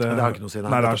faen. Det har ikke noe å si.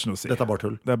 Nei, det har ikke noe å si. Dette bare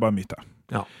tull. Det bare myte.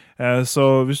 Ja. Så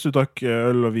hvis du drakk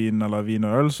øl og vin, eller vin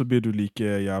og øl, så blir du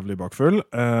like jævlig bakfull.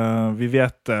 Vi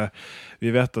vet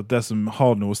at det som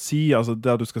har noe å si, altså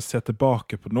der du skal se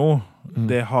tilbake på noe,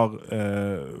 det har,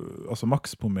 altså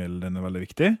makspromillen din veldig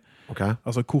viktig. Okay.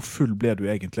 Altså, hvor full ble du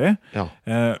egentlig? Ja.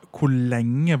 Hvor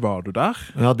lenge var du der?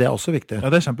 Ja, det også viktig.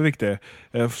 Ja, det kjempeviktig.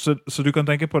 Så du kan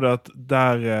tenke på det at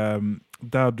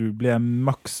der du ble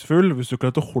maksfull, hvis du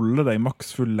klarte å holde deg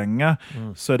maksfull lenge,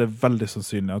 så det veldig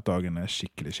sannsynlig at dagen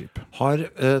skikkelig kjip. Har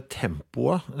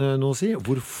tempoet noe å si?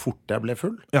 Hvor fort jeg ble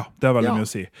full? Ja, det veldig mye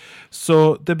å si.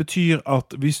 Så det betyr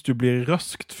at hvis du blir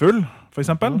raskt full, for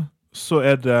eksempel, så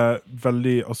det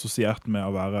veldig assosiert med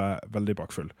å være veldig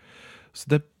bakfull. Så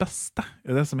det beste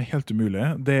det som helt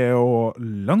umulig, det å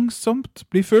langsomt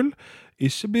bli full,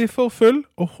 ikke bli for full,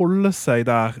 og holde seg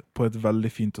der på et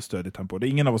veldig fint og stødig tempo. Det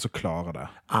ingen av oss som klarer det.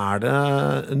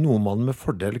 Det noe man med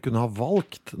fordel kunne ha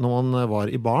valgt når man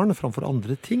var i baren framfor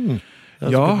andre ting?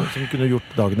 Som kunne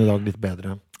gjort dagen i dag litt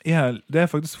bedre? Det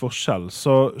faktisk forskjell.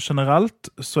 Så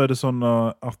generelt så det sånn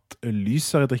at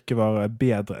lysere drikkevarer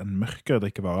bedre enn mørkere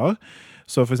drikkevarer.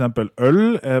 Så for eksempel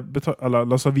øl, eller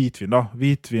la oss ha hvitvin da.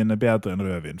 Hvitvin bedre enn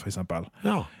rødvin, for eksempel.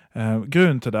 Ja.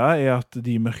 Grunnen til det at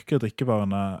de mørke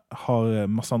drikkevarene har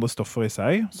masse andre stoffer i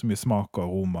seg, som gir smak og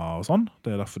aroma og sånn.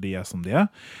 Det derfor de som de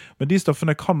Men de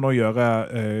stoffene kan også gjøre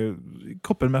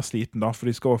kroppen mer sliten da, for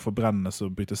de skal også forbrennes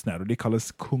og brytes ned, og de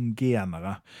kalles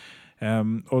kongenere.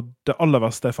 Og det aller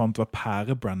verste jeg fant var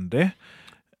pærebrandy.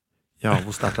 Ja,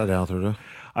 hvor sterkt det, tror du?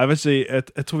 Jeg vet ikke,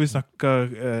 jeg tror vi snakker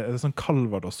sånn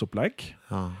Calvados-opplegg.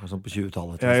 Ja, sånn på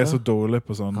 20-tallet. Jeg så dårlig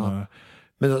på sånn... Ja.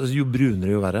 Men altså, jo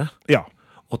brunere jo verre. Ja.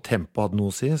 Og tempo hadde noe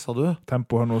å si, sa du?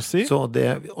 Tempo har noe å si. Så det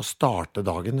å starte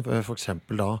dagen, for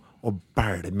eksempel da, å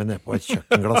bælme ned på et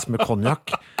kjøkkenglass med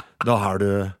konjakk, da har du...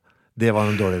 Det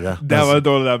var en dårlig idé. Det var en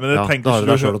dårlig idé, men jeg tenkte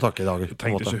ikke du selv å takke i dag.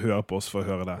 Tenkte ikke høre på oss for å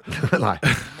høre det. Nei.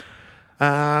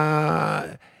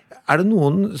 Det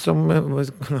noen som...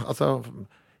 Altså...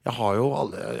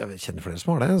 Jeg kjenner flere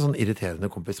som har det. En sånn irriterende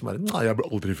kompis som nei, jeg blir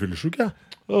aldri fullsjuk, jeg.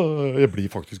 Jeg blir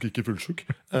faktisk ikke fullsjuk.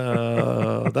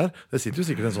 Det sitter jo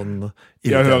sikkert en sånn irriterende...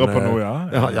 Jeg hører på noe,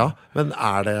 ja. Ja. Men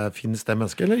finnes det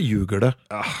mennesker, eller ljuger det?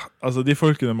 Ja, altså de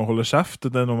folkene må holde kjeft,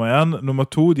 det nummer 1. Nummer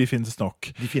 2, de finnes nok.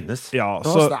 De finnes? Ja,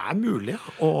 så det mulig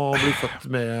å bli født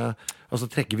med... Altså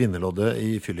trekke vinnerloddet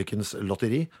i fyllikens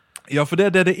lotteri. Ja, for det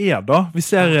det da. Vi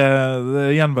ser, det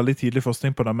igjen veldig tidlig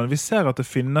forskning på det, men vi ser at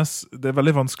det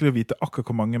veldig vanskelig å vite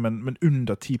akkurat hvor mange, men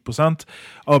under 10%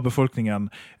 av befolkningen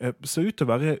ser ut til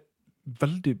å være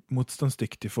veldig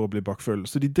motstandsdyktig for å bli bakfull.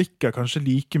 Så de drikker kanskje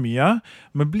like mye,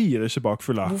 men blir ikke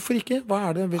bakfulle. Hvorfor ikke?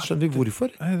 Hva det? Skjønner vi hvorfor?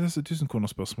 Det 1000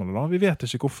 kroner spørsmålet da. Vi vet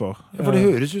ikke hvorfor. Ja, for det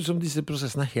høres ut som disse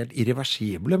prosessene helt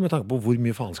irreversible med tanke på hvor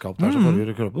mye faenskap det som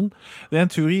foregår i kroppen. Det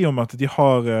en teori om at de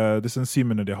har disse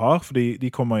enzymene de har, fordi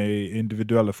de kommer i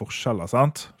individuelle forskjeller,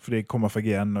 sant? For de kommer fra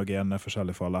genene, og genene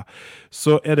forskjellige for alle.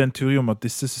 Så det en teori om at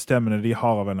disse systemene de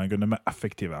har av en eller annen grunn mer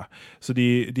effektive. Så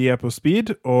de på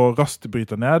speed, og raskt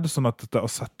bryter ned, sånn at dette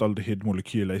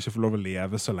acetaldehydmolekylet ikke får lov å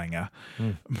leve så lenge.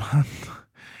 Men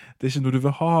det ikke noe du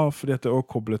vil ha, fordi det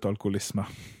også koblet til alkoholisme.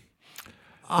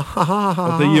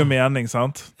 At det gir mening,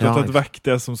 sant? Du har tatt vekk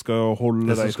det som skal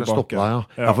holde deg tilbake. Stoppe deg,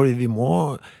 ja. For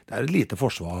det et lite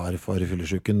forsvar for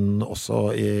fyllesyken også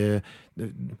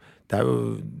det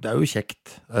jo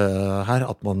kjekt her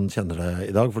at man kjenner det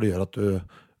i dag, for det gjør at du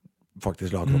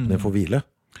faktisk lar kroppen din få hvile.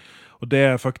 Og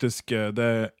det faktisk,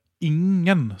 det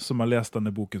ingen som har lest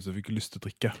denne boken som fikk lyst til å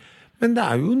drikke. Men det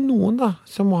jo noen da,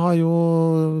 som har jo,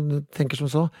 tenker som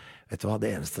så, vet du hva,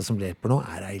 det eneste som hjelper nå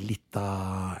ei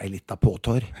lita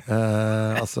påtår.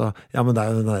 Ja, men det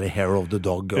jo den der hair of the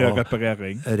dog. Og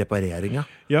reparering, ja.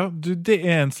 Ja, det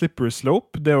en slippery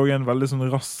slope. Det også en veldig sånn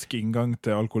rask inngang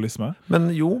til alkoholisme. Men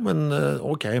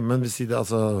ok, men vi sier det,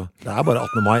 altså, det bare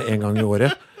 18. mai en gang i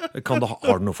året.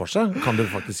 Har det noe for seg? Kan det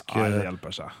faktisk... Nei, det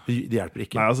hjelper ikke. Det hjelper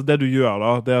ikke. Nei, altså det du gjør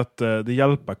da, det at det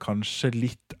hjelper kanskje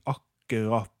litt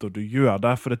akkurat, og du gjør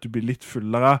det fordi at du blir litt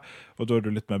fullere, og da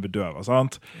du litt mer bedøver,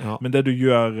 sant? Ja. Men det du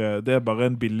gjør, det bare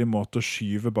en billig måte å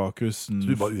skyve bakrusen. Så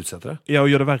du bare utsetter det? Ja,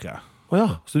 og gjør det verre.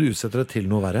 Ja, så du utsetter det til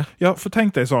noe verre? Ja, for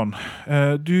tenk deg sånn.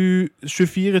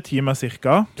 24 timer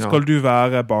cirka skal du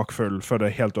være bakfull før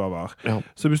det helt over. Ja.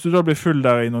 Så hvis du da blir full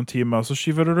der i noen timer, så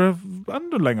skyver du det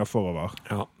enda lenger forover.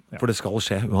 Ja, for det skal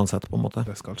skje uansett på en måte.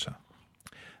 Det skal skje.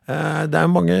 Det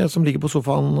mange som ligger på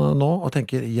sofaen nå og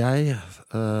tenker,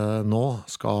 nå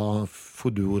skal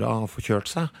Foodora få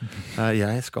kjørt seg.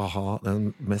 Jeg skal ha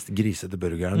den mest grisete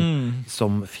burgeren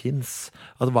som finnes.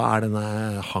 Hva denne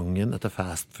hangen etter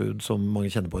fast food som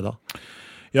mange kjenner på i dag?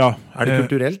 Ja. Det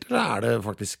kulturelt, eller det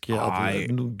faktisk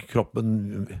at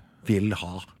kroppen vil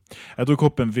ha? Jeg tror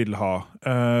kroppen vil ha.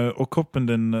 Og kroppen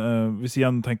din, hvis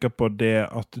igjen tenker på det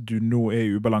at du nå i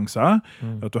ubalanse,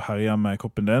 at du herjer med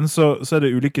kroppen din, så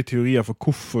det ulike teorier for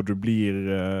hvorfor du blir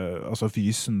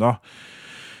fysen da.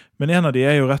 Men en av de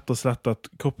jo rett og slett at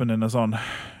kroppen din sånn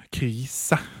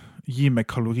krise. Gi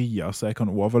meg kalorier så jeg kan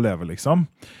overleve, liksom.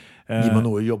 Gi meg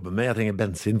noe å jobbe med. Jeg trenger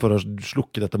bensin for å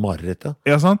slukke dette marerittet.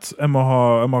 Ja, sant? Jeg må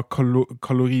ha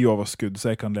kalorioverskudd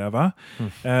så jeg kan leve.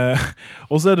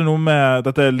 Og så det noe med,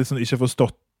 dette litt sånn ikke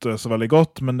forstått så veldig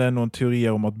godt, men det noen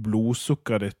teorier om at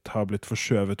blodsukkeret ditt har blitt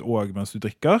forskjøvet også mens du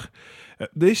drikker.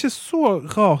 Det ikke så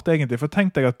rart egentlig, for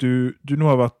tenk deg at du nå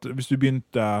har vært, hvis du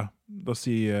begynte, la oss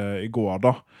si i går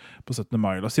da, på 17.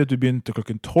 mai, la oss si at du begynte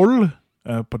klokken 12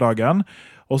 på dagen,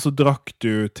 og så drakk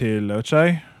du til, jeg vet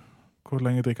ikke, hvor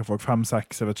lenge drikker folk?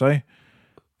 5-6, jeg vet ikke.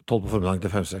 12 på formiddagen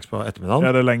til 5-6 på ettermiddagen?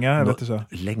 Ja, det lenge, jeg vet ikke.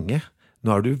 Lenge?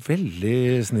 Nå du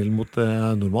veldig snill mot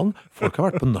nordmannen. Folk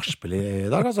har vært på nachspiel I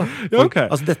dag, altså. Ja, ok.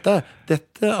 Altså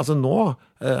altså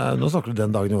nå snakker du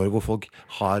den dagen I året hvor folk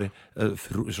har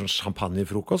sånn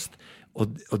champagnefrokost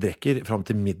og drekker frem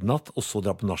til midnatt, og så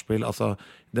drar på nachspiel. Altså,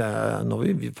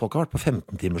 folk har vært på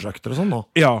 15-timersøkter og sånn nå.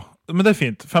 Ja, men det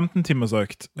fint. 15 timers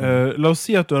økt. La oss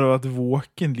si at du hadde vært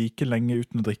våken like lenge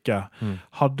uten å drikke.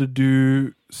 Hadde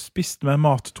du spist mer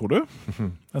mat, tror du,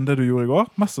 enn det du gjorde I går?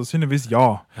 Mest sannsynligvis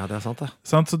ja. Ja, det sant det.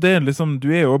 Så det liksom, du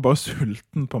jo bare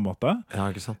sulten på en måte. Ja,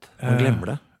 ikke sant? Man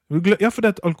glemmer det. Ja, for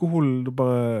det at alkohol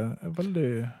bare veldig...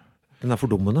 Den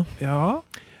fordummende. Ja.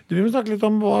 Vi må snakke litt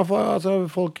om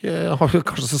altså, folk har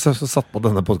kanskje satt på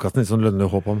denne podcasten litt sånn lønnlig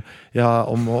håp om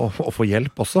å få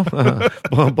hjelp også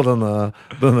på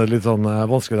denne litt sånn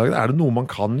vanskelige dagen. Det noe man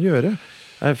kan gjøre?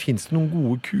 Finnes det noen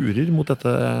gode kurer mot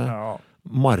dette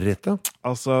marerittet?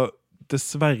 Altså,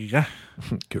 dessverre.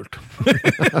 Kult.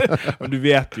 Men du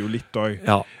vet jo litt også.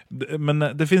 Ja. Men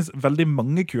det finnes veldig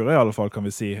mange kurer I alle fall, kan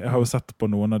vi si. Jeg har jo sett på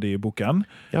noen av de I boken.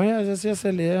 Ja, jeg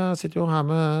sitter jo her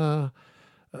med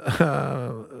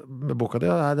boka di.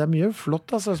 Det mye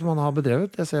flott altså, som man har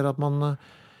bedrevet. Jeg ser at man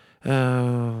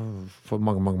for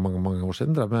mange år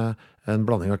siden drev med en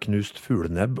blanding av knust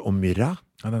fuglenebb og myrra.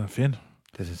 Ja, den fin.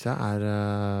 Det synes jeg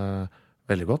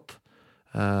veldig godt.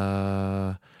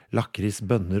 Lakris,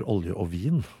 bønner, olje og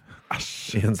vin.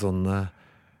 Æsj. I en sånn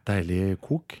deilig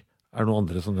kok. Det noen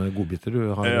andre sånne godbiter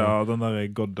du har? Ja, den der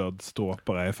Goddard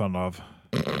stråper jeg fan av.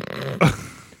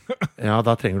 Ja,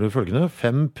 da trenger du følgende: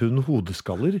 5 pund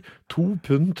hodeskaller, 2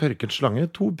 pund tørket slange,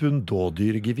 2 pund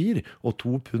dådyrgevir og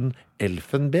 2 pund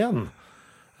elfenben.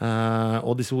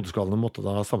 Og disse hodeskallene måtte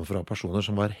da stamme fra personer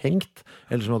som var hengt,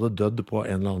 eller som hadde dødd på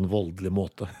en eller annen voldelig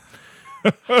måte.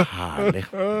 Herlig.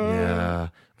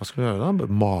 Hva skal vi gjøre da?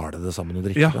 Male det sammen og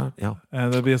drikke det? Ja.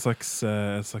 Det blir et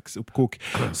slags oppkok.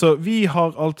 Så vi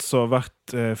har altså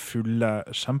vært fulle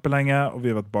kjempelenge, og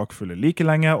vi har vært bakfulle like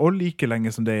lenge, og like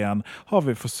lenge som det igjen har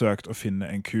vi forsøkt å finne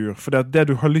en kur. For det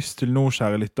du har lyst til nå,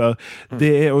 kjære lytter,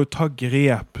 det å ta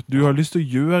grep. Du har lyst til å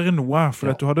gjøre noe,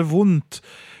 for at du hadde vondt.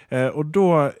 Og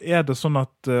da det sånn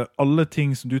at alle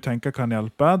ting som du tenker kan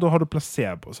hjelpe, da har du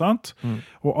placebo, sant?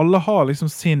 Og alle har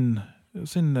liksom sin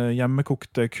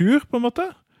hjemmekokte kur, på en måte.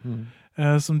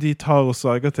 Som de tar og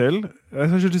sørger til.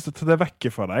 Jeg har ikke lyst til å ta det vekk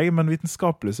fra deg, men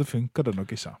vitenskapelig så funker det nok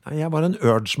ikke. Nei, jeg var en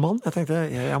urge-mann. Jeg tenkte,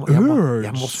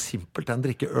 jeg må simpelthen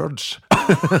drikke urge.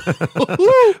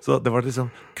 Så det var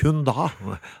liksom kun da.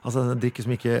 Altså en drikke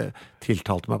som ikke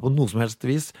tiltalte meg på noe som helst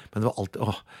vis, men det var alltid,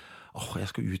 jeg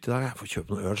skal ut I dag, jeg får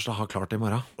kjøpe noe urge, da har klart det I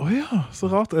morgen. Ja, så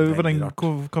rart.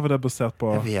 Hva var det basert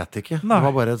på? Jeg vet ikke. Nei. Det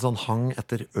var bare et sånn hang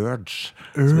etter urge.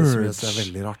 Som jeg synes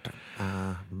veldig rart.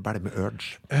 Bælme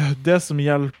urge. Det som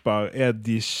hjelper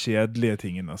de kjedelige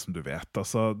tingene som du vet.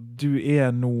 Altså, du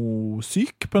nå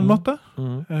syk på en måte.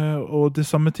 Og de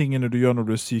samme tingene du gjør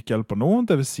når du syk hjelper nå,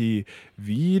 det vil si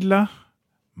hvile,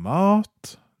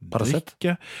 mat, Paracet.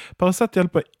 drikke. Paracet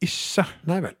hjelper ikke.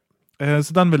 Nei vel.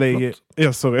 Så den vil jeg... Ja,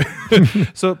 sorry.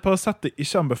 Så Paracet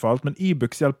ikke anbefalt, men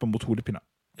Ibux hjelper mot hodepine.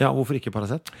 Ja, hvorfor ikke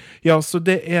Paracet? Ja, så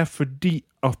det fordi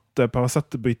at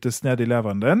Paracet brytes ned I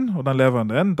leveren din, og den leveren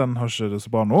din, den har ikke det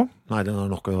så bra nå. Nei, den har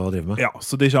nok å drive med. Ja,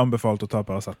 så det ikke anbefalt å ta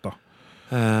Paracet da.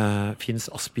 Finns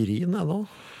aspirin ennå?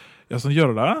 Ja, sånn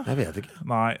gjør det det? Jeg vet ikke.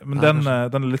 Nei, men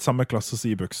den litt samme klasse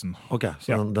som Ibuxen. Ok,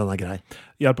 så Ja. den grei.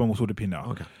 Hjelper mot hodepine, ja.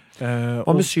 Ok.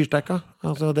 Og med syrsteika?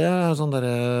 Altså det sånn der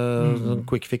sånn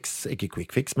quick fix, ikke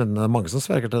quick fix, men det mange som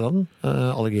sverger til den.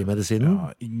 Allergimedisinen.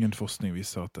 ja, ingen forskning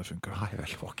viser at det funker. Nei,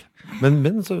 vel, ok.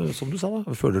 Men så, som du sa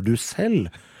da, føler du selv?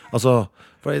 Altså,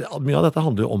 for mye av dette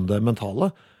handler jo om det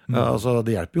mentale. Altså,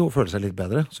 det hjelper jo å føle seg litt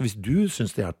bedre. Så hvis du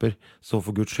synes det hjelper, så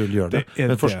for Guds skyld gjør det.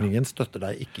 Men forskningen støtter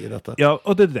deg ikke I dette. Ja,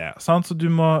 og det det, sant? Så du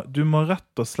må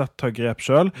rett og slett ta grep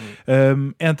selv.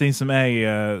 En ting som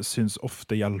jeg synes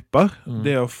ofte hjelper,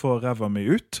 det å få ræva meg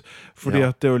ut. Fordi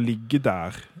at det å ligge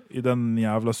der I den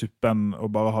jævla suppen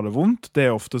og bare ha det vondt,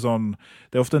 det ofte sånn,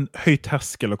 det ofte en høy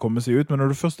terskel å komme seg ut, men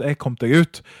når du først kommet deg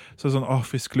ut, så det sånn,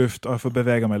 frisk luft, jeg får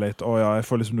bevege meg litt, jeg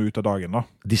får liksom noe ut av dagen da.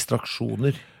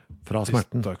 Distraksjoner fra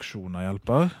smerten. Distraksjoner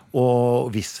hjelper. Og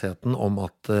vissheten om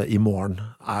at I morgen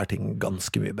ting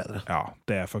ganske mye bedre. Ja,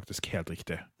 det faktisk helt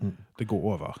riktig. Det går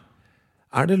over.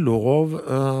 Det lov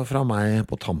fra meg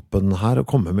på tampen her å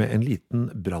komme med en liten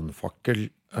brandfakkel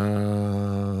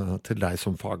til deg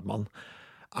som fagmann?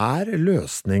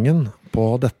 Løsningen på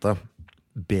dette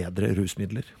bedre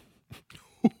rusmidler?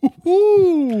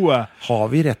 Har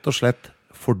vi rett og slett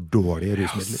for dårlige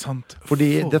rusmidler? Ja, sant.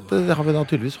 Fordi dette har vi da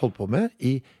tydeligvis holdt på med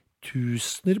I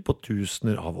tusener på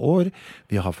tusener av år.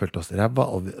 Vi har følt oss ræva,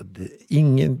 og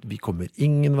vi kommer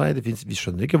ingen vei. Vi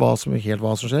skjønner ikke helt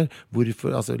hva som skjer.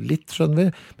 Hvorfor, altså litt skjønner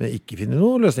vi, men ikke finner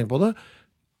noen løsning på det.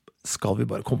 Skal vi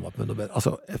bare komme opp med noe bedre?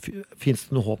 Altså, finnes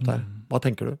det noe håp der? Hva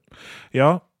tenker du?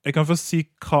 Ja, jeg kan først si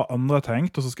hva andre har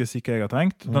tenkt, og så skal jeg si hva jeg har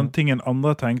tenkt. Den tingen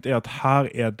andre har tenkt at her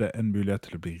er det en mulighet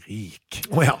til å bli rik.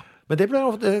 Åja, men det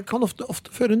kan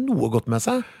ofte føre noe godt med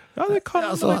seg. Ja, det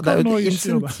kan. Det er jo et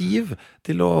insentiv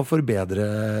til å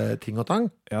forbedre ting og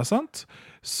tang. Ja, sant.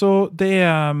 Så det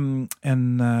er en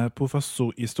professor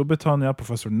i Storbritannia,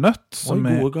 professor Nutt, som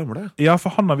gode gamle. Ja,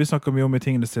 for han har vi snakket mye om i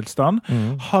tingenes tilstand.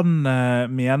 Han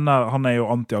er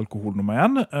jo anti-alkohol nummer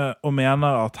 1, og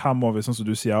mener at her må vi, sånn som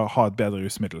du sier, ha et bedre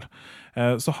rusmiddel.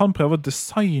 Så han prøver å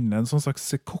designe en sånn slags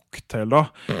cocktail da,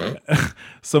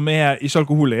 som er ikke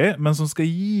alkohol i, men som skal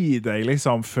gi deg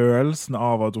liksom følelsen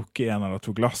av å drukke 1 eller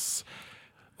 2 glass.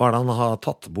 Hva er det han har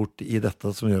tatt bort i dette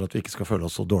som gjør at vi ikke skal føle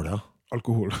oss så dårlige?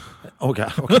 Alkohol. Ok.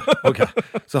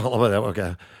 Så han har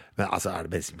bare, men altså, er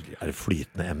det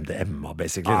flytende MDMA,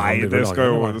 basically? Nei, det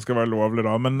skal være lovlig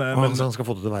da. Men han skal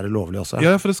få det til å være lovlig også?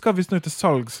 Ja, for det skal visst nå til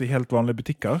salgs i helt vanlige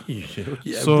butikker.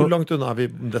 Hvor langt unna er vi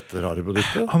dette rare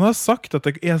produktet? Han har sagt at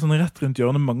det er sånn rett rundt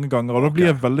hjørnet mange ganger, og da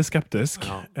blir jeg veldig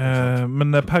skeptisk.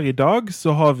 Men per i dag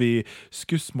så har vi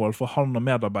skussmål for han og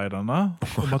medarbeiderne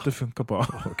om at det funker på.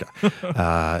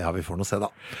 Ja, vi får nå se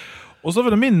da. Og så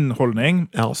var det min holdning.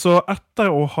 Så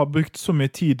etter å ha brukt så mye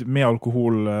tid med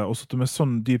alkohol og satt med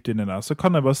sånn dypt inn i det, så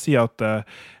kan jeg bare si at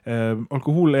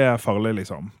alkohol er farlig,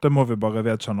 liksom. Det må vi bare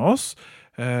vedkjenne oss.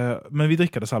 Men vi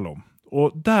drikker det selv om.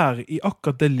 Og der, i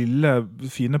akkurat det lille,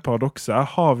 fine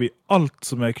paradokset, har vi alt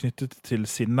som er knyttet til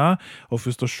sinne og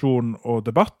frustrasjon og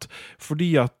debatt.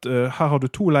 Fordi at her har du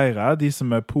 2 leire, de som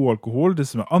er pro-alkohol, de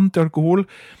som er anti-alkohol.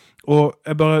 Og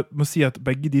jeg bare må si at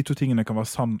begge de 2 tingene kan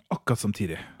være sann akkurat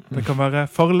samtidig. Det kan være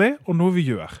farlig, og noe vi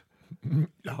gjør.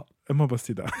 Ja, jeg må bare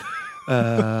si det.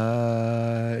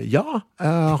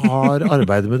 Har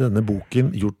arbeidet med denne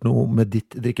boken gjort noe med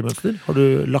ditt drikkemønster? Har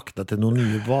du lagt deg til noen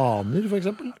nye vaner, for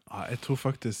eksempel? Ja, jeg tror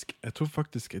faktisk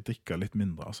jeg drikker litt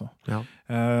mindre, altså.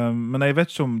 Men jeg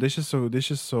vet ikke om, det er ikke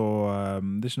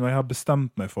noe jeg har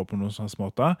bestemt meg for på noen sånn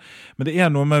måte. Men det er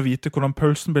noe med å vite hvordan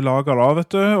pølsen blir laget da,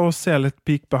 vet du, og se litt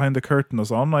peek behind the curtain og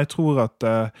sånn, og jeg tror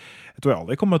jeg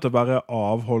aldri kommer til å være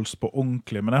avholds på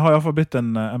ordentlig, men jeg har i hvert fall blitt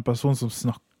en person som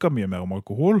snakker mye mer om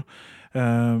alkohol,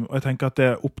 og jeg tenker at det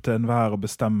er opp til enhver å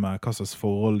bestemme hva slags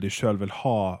forhold de selv vil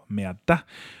ha med det.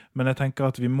 Men jeg tenker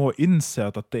at vi må innse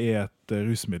at dette er et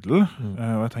rusmiddel,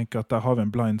 og jeg tenker at der har vi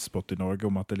en blind spot i Norge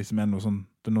om at det liksom er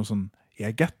noe sånn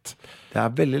eget. Det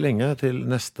er veldig lenge til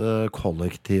neste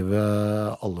kollektive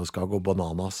alle skal gå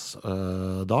bananas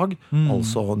dag,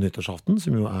 altså nyttårsaften,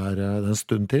 som jo er en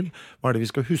stund til. Hva er det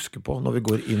vi skal huske på når vi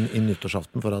går inn i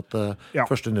nyttårsaften for at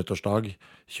første nyttårsdag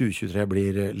 2023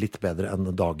 blir litt bedre enn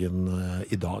dagen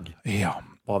i dag? Ja.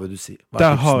 Hva vil du si?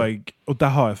 Der har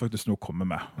jeg faktisk noe å komme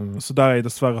med. Så der jeg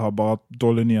dessverre har bare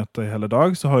dårlige nyheter i hele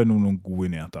dag, så har jeg noen gode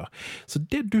nyheter. Så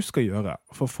det du skal gjøre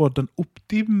for å få den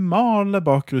optimale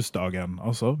bakrusdagen,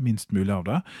 altså minst mulig av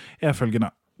det, er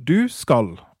følgende. Du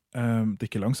skal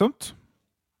drikke langsomt.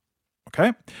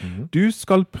 Ok? Du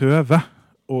skal prøve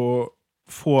å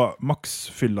få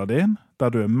maksfylla din, der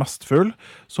du er mest full,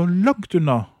 så langt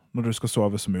unna når du skal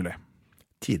sove som mulig.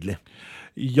 Tidlig.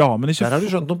 Ja, men ikke... Der har du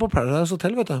skjønt noe på Paradise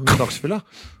Hotel, vet du, med dagsfylla.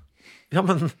 Ja,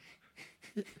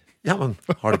 men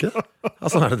har du ikke det?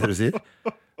 Ja, sånn er det du sier.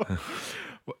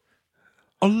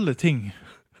 Alle ting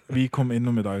vi kom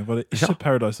innom i dag, var det ikke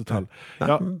Paradise Hotel.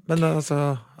 Nei, men altså,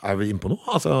 er vi inne på noe?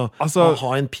 Altså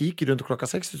ha en peak rundt klokka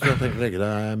 6, hvis du tenker å legge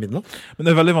deg midnatt. Men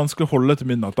det er veldig vanskelig å holde til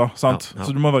midnatt da, sant?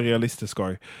 Så du må være realistisk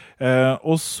også.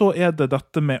 Og så er det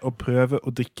dette med å prøve å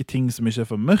drikke ting som ikke er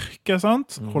for mørke,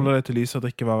 sant? Holde deg til lyse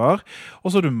drikkevarer. Og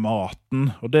så er du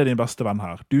maten, og det er din beste venn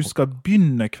her. Du skal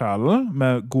begynne kvelden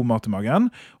med god mat i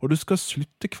magen, og du skal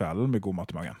slutte kvelden med god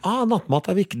mat i magen. Nattmat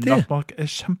er viktig. Nattmat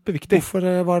er kjempeviktig. Hvorfor,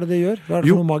 hva er det gjør? Hva er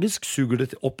det for noe magisk? Suger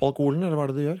det opp alkoholen, eller hva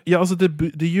er det gjør? Ja, altså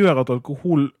det gjør at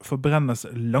alkohol forbrennes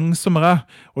langsommere,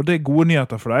 og det er gode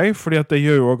nyheter for deg, fordi at det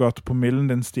gjør jo også at promillen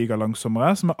din stiger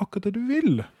langsommere, som er akkurat det du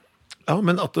vil. Ja,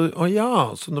 men så når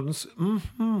ja,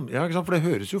 ikke sant, for det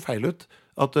høres jo feil ut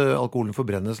at alkoholen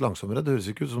forbrennes langsommere. Det høres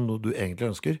ikke ut som noe du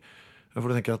egentlig ønsker. For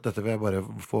du tenker at dette vil jeg bare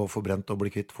få forbrent og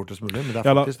bli kvitt fortest mulig, men det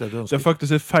er faktisk det du ønsker. Det er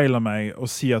faktisk et feil av meg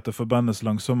å si at det forbrennes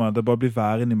langsommere. Det bare blir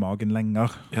værende i magen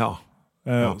lenger.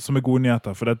 Som er gode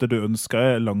nyheter, for dette du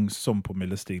ønsker er langsom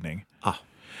promillestigning.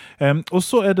 Og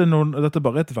så er det dette er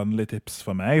bare et vennlig tips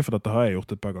for meg, for dette har jeg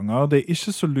gjort et par ganger. Det er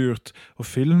ikke så lurt å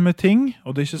filme ting,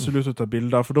 og det er ikke så lurt å ta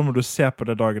bilder, for da må du se på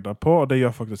det dagen derpå, og det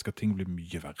gjør faktisk at ting blir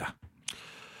mye verre.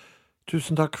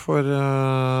 Tusen takk for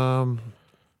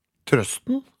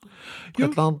trøsten på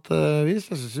et eller annet vis.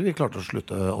 Jeg synes vi klarte å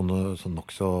slutte sånn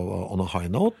nokså on a high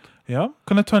note. Ja,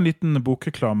 kan jeg ta en liten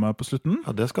bokreklame på slutten?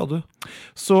 Ja, det skal du.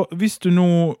 Så hvis du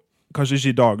nå, kanskje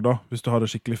ikke i dag da, hvis du har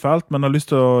det skikkelig fælt, men har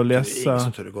lyst til å lese... Ingen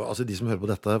som tør å gå. Altså de som hører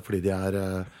på dette fordi de er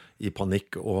i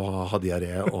panikk og har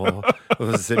diaré og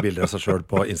ser bilder av seg selv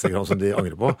på Instagram som de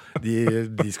angrer på,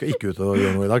 de skal ikke ut og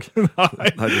gjøre noe i dag.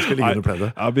 Nei, de skal ligge under pleddet.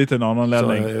 Ja, det blir til en annen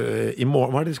anledning. Så i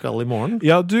morgen, hva er det de skal i morgen?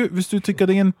 Ja, hvis du trykker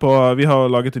deg inn på, vi har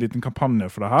laget en liten kampanje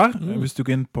for det her, hvis du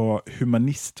går inn på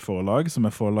Humanistforlag, som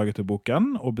er forlaget til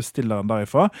boken, og bestiller den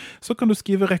derifra, så kan du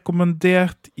skrive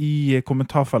rekommendert i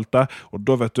kommentarfeltet, og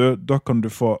da vet du, da kan du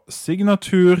få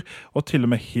signatur og til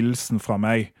og med hilsen fra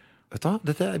meg. Vet du,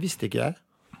 dette visste ikke jeg.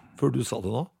 Før du sa det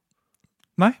nå?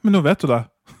 Nei, men nå vet du det.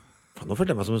 Nå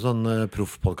følte jeg meg som en sånn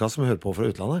proff-podcast som jeg hører på fra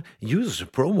utlandet. Use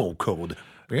promo code.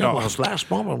 Ja, det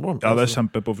er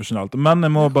kjempeprofesjonelt. Men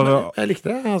jeg må bare... Jeg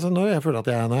likte det. Altså, nå jeg føler at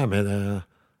jeg nå er med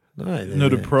Nå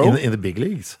er du pro? In the big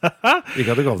leagues.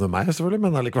 Ikke at det gavner meg selvfølgelig,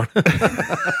 men allikevel.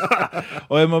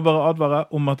 Og jeg må bare advare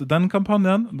om at den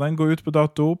kampanjen, den går ut på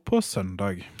dato på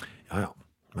søndag. Ja.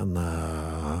 Men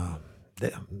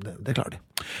det klarer de.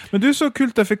 Men du, så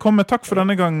kult jeg fikk komme. Takk for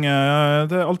denne gang.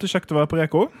 Det er alltid kjekt å være på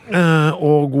Reko.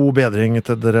 Og god bedring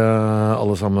til dere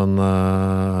alle sammen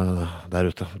der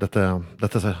ute.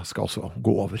 Dette skal også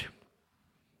gå over.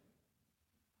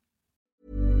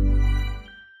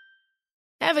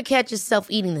 Ever catch yourself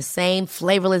eating the same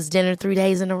flavorless dinner 3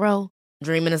 days in a row?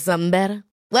 Dreaming of something better?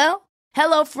 Well,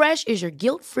 HelloFresh is your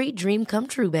guilt-free dream come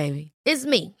true, baby. It's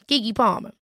me, Keke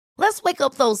Palmer. Let's wake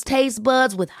up those taste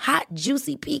buds with hot,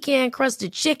 juicy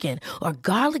pecan-crusted chicken or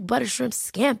garlic butter shrimp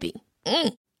scampi.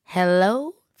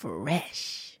 Hello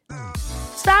Fresh.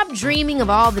 Stop dreaming of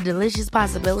all the delicious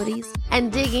possibilities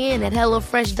and dig in at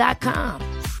HelloFresh.com.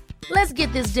 Let's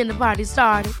get this dinner party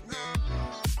started.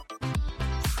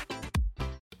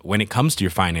 When it comes to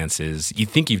your finances, you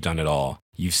think you've done it all.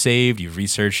 You've saved, you've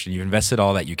researched, and you've invested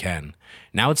all that you can.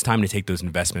 Now it's time to take those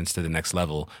investments to the next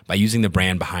level by using the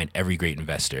brand behind every great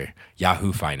investor,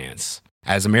 Yahoo Finance.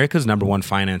 As America's #1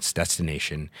 finance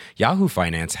destination, Yahoo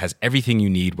Finance has everything you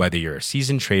need, whether you're a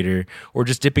seasoned trader or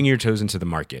just dipping your toes into the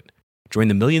market. Join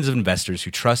the millions of investors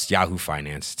who trust Yahoo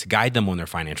Finance to guide them on their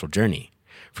financial journey.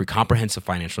 For comprehensive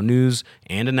financial news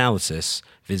and analysis,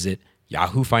 visit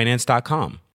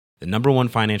yahoofinance.com. The #1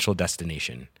 financial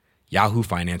destination,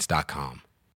 yahoofinance.com.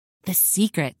 The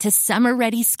secret to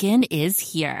summer-ready skin is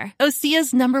here.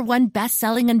 Osea's #1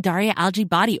 best-selling Undaria Algae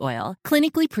Body Oil,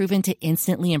 clinically proven to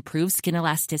instantly improve skin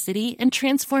elasticity and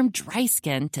transform dry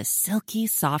skin to silky,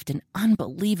 soft, and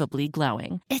unbelievably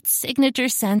glowing. Its signature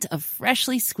scent of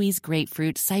freshly squeezed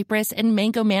grapefruit, cypress, and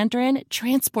mango mandarin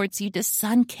transports you to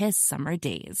sun-kissed summer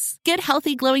days. Get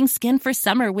healthy, glowing skin for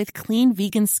summer with clean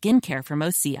vegan skincare from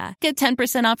Osea. Get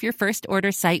 10% off your first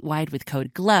order site-wide with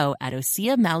code GLOW at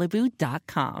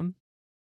OseaMalibu.com.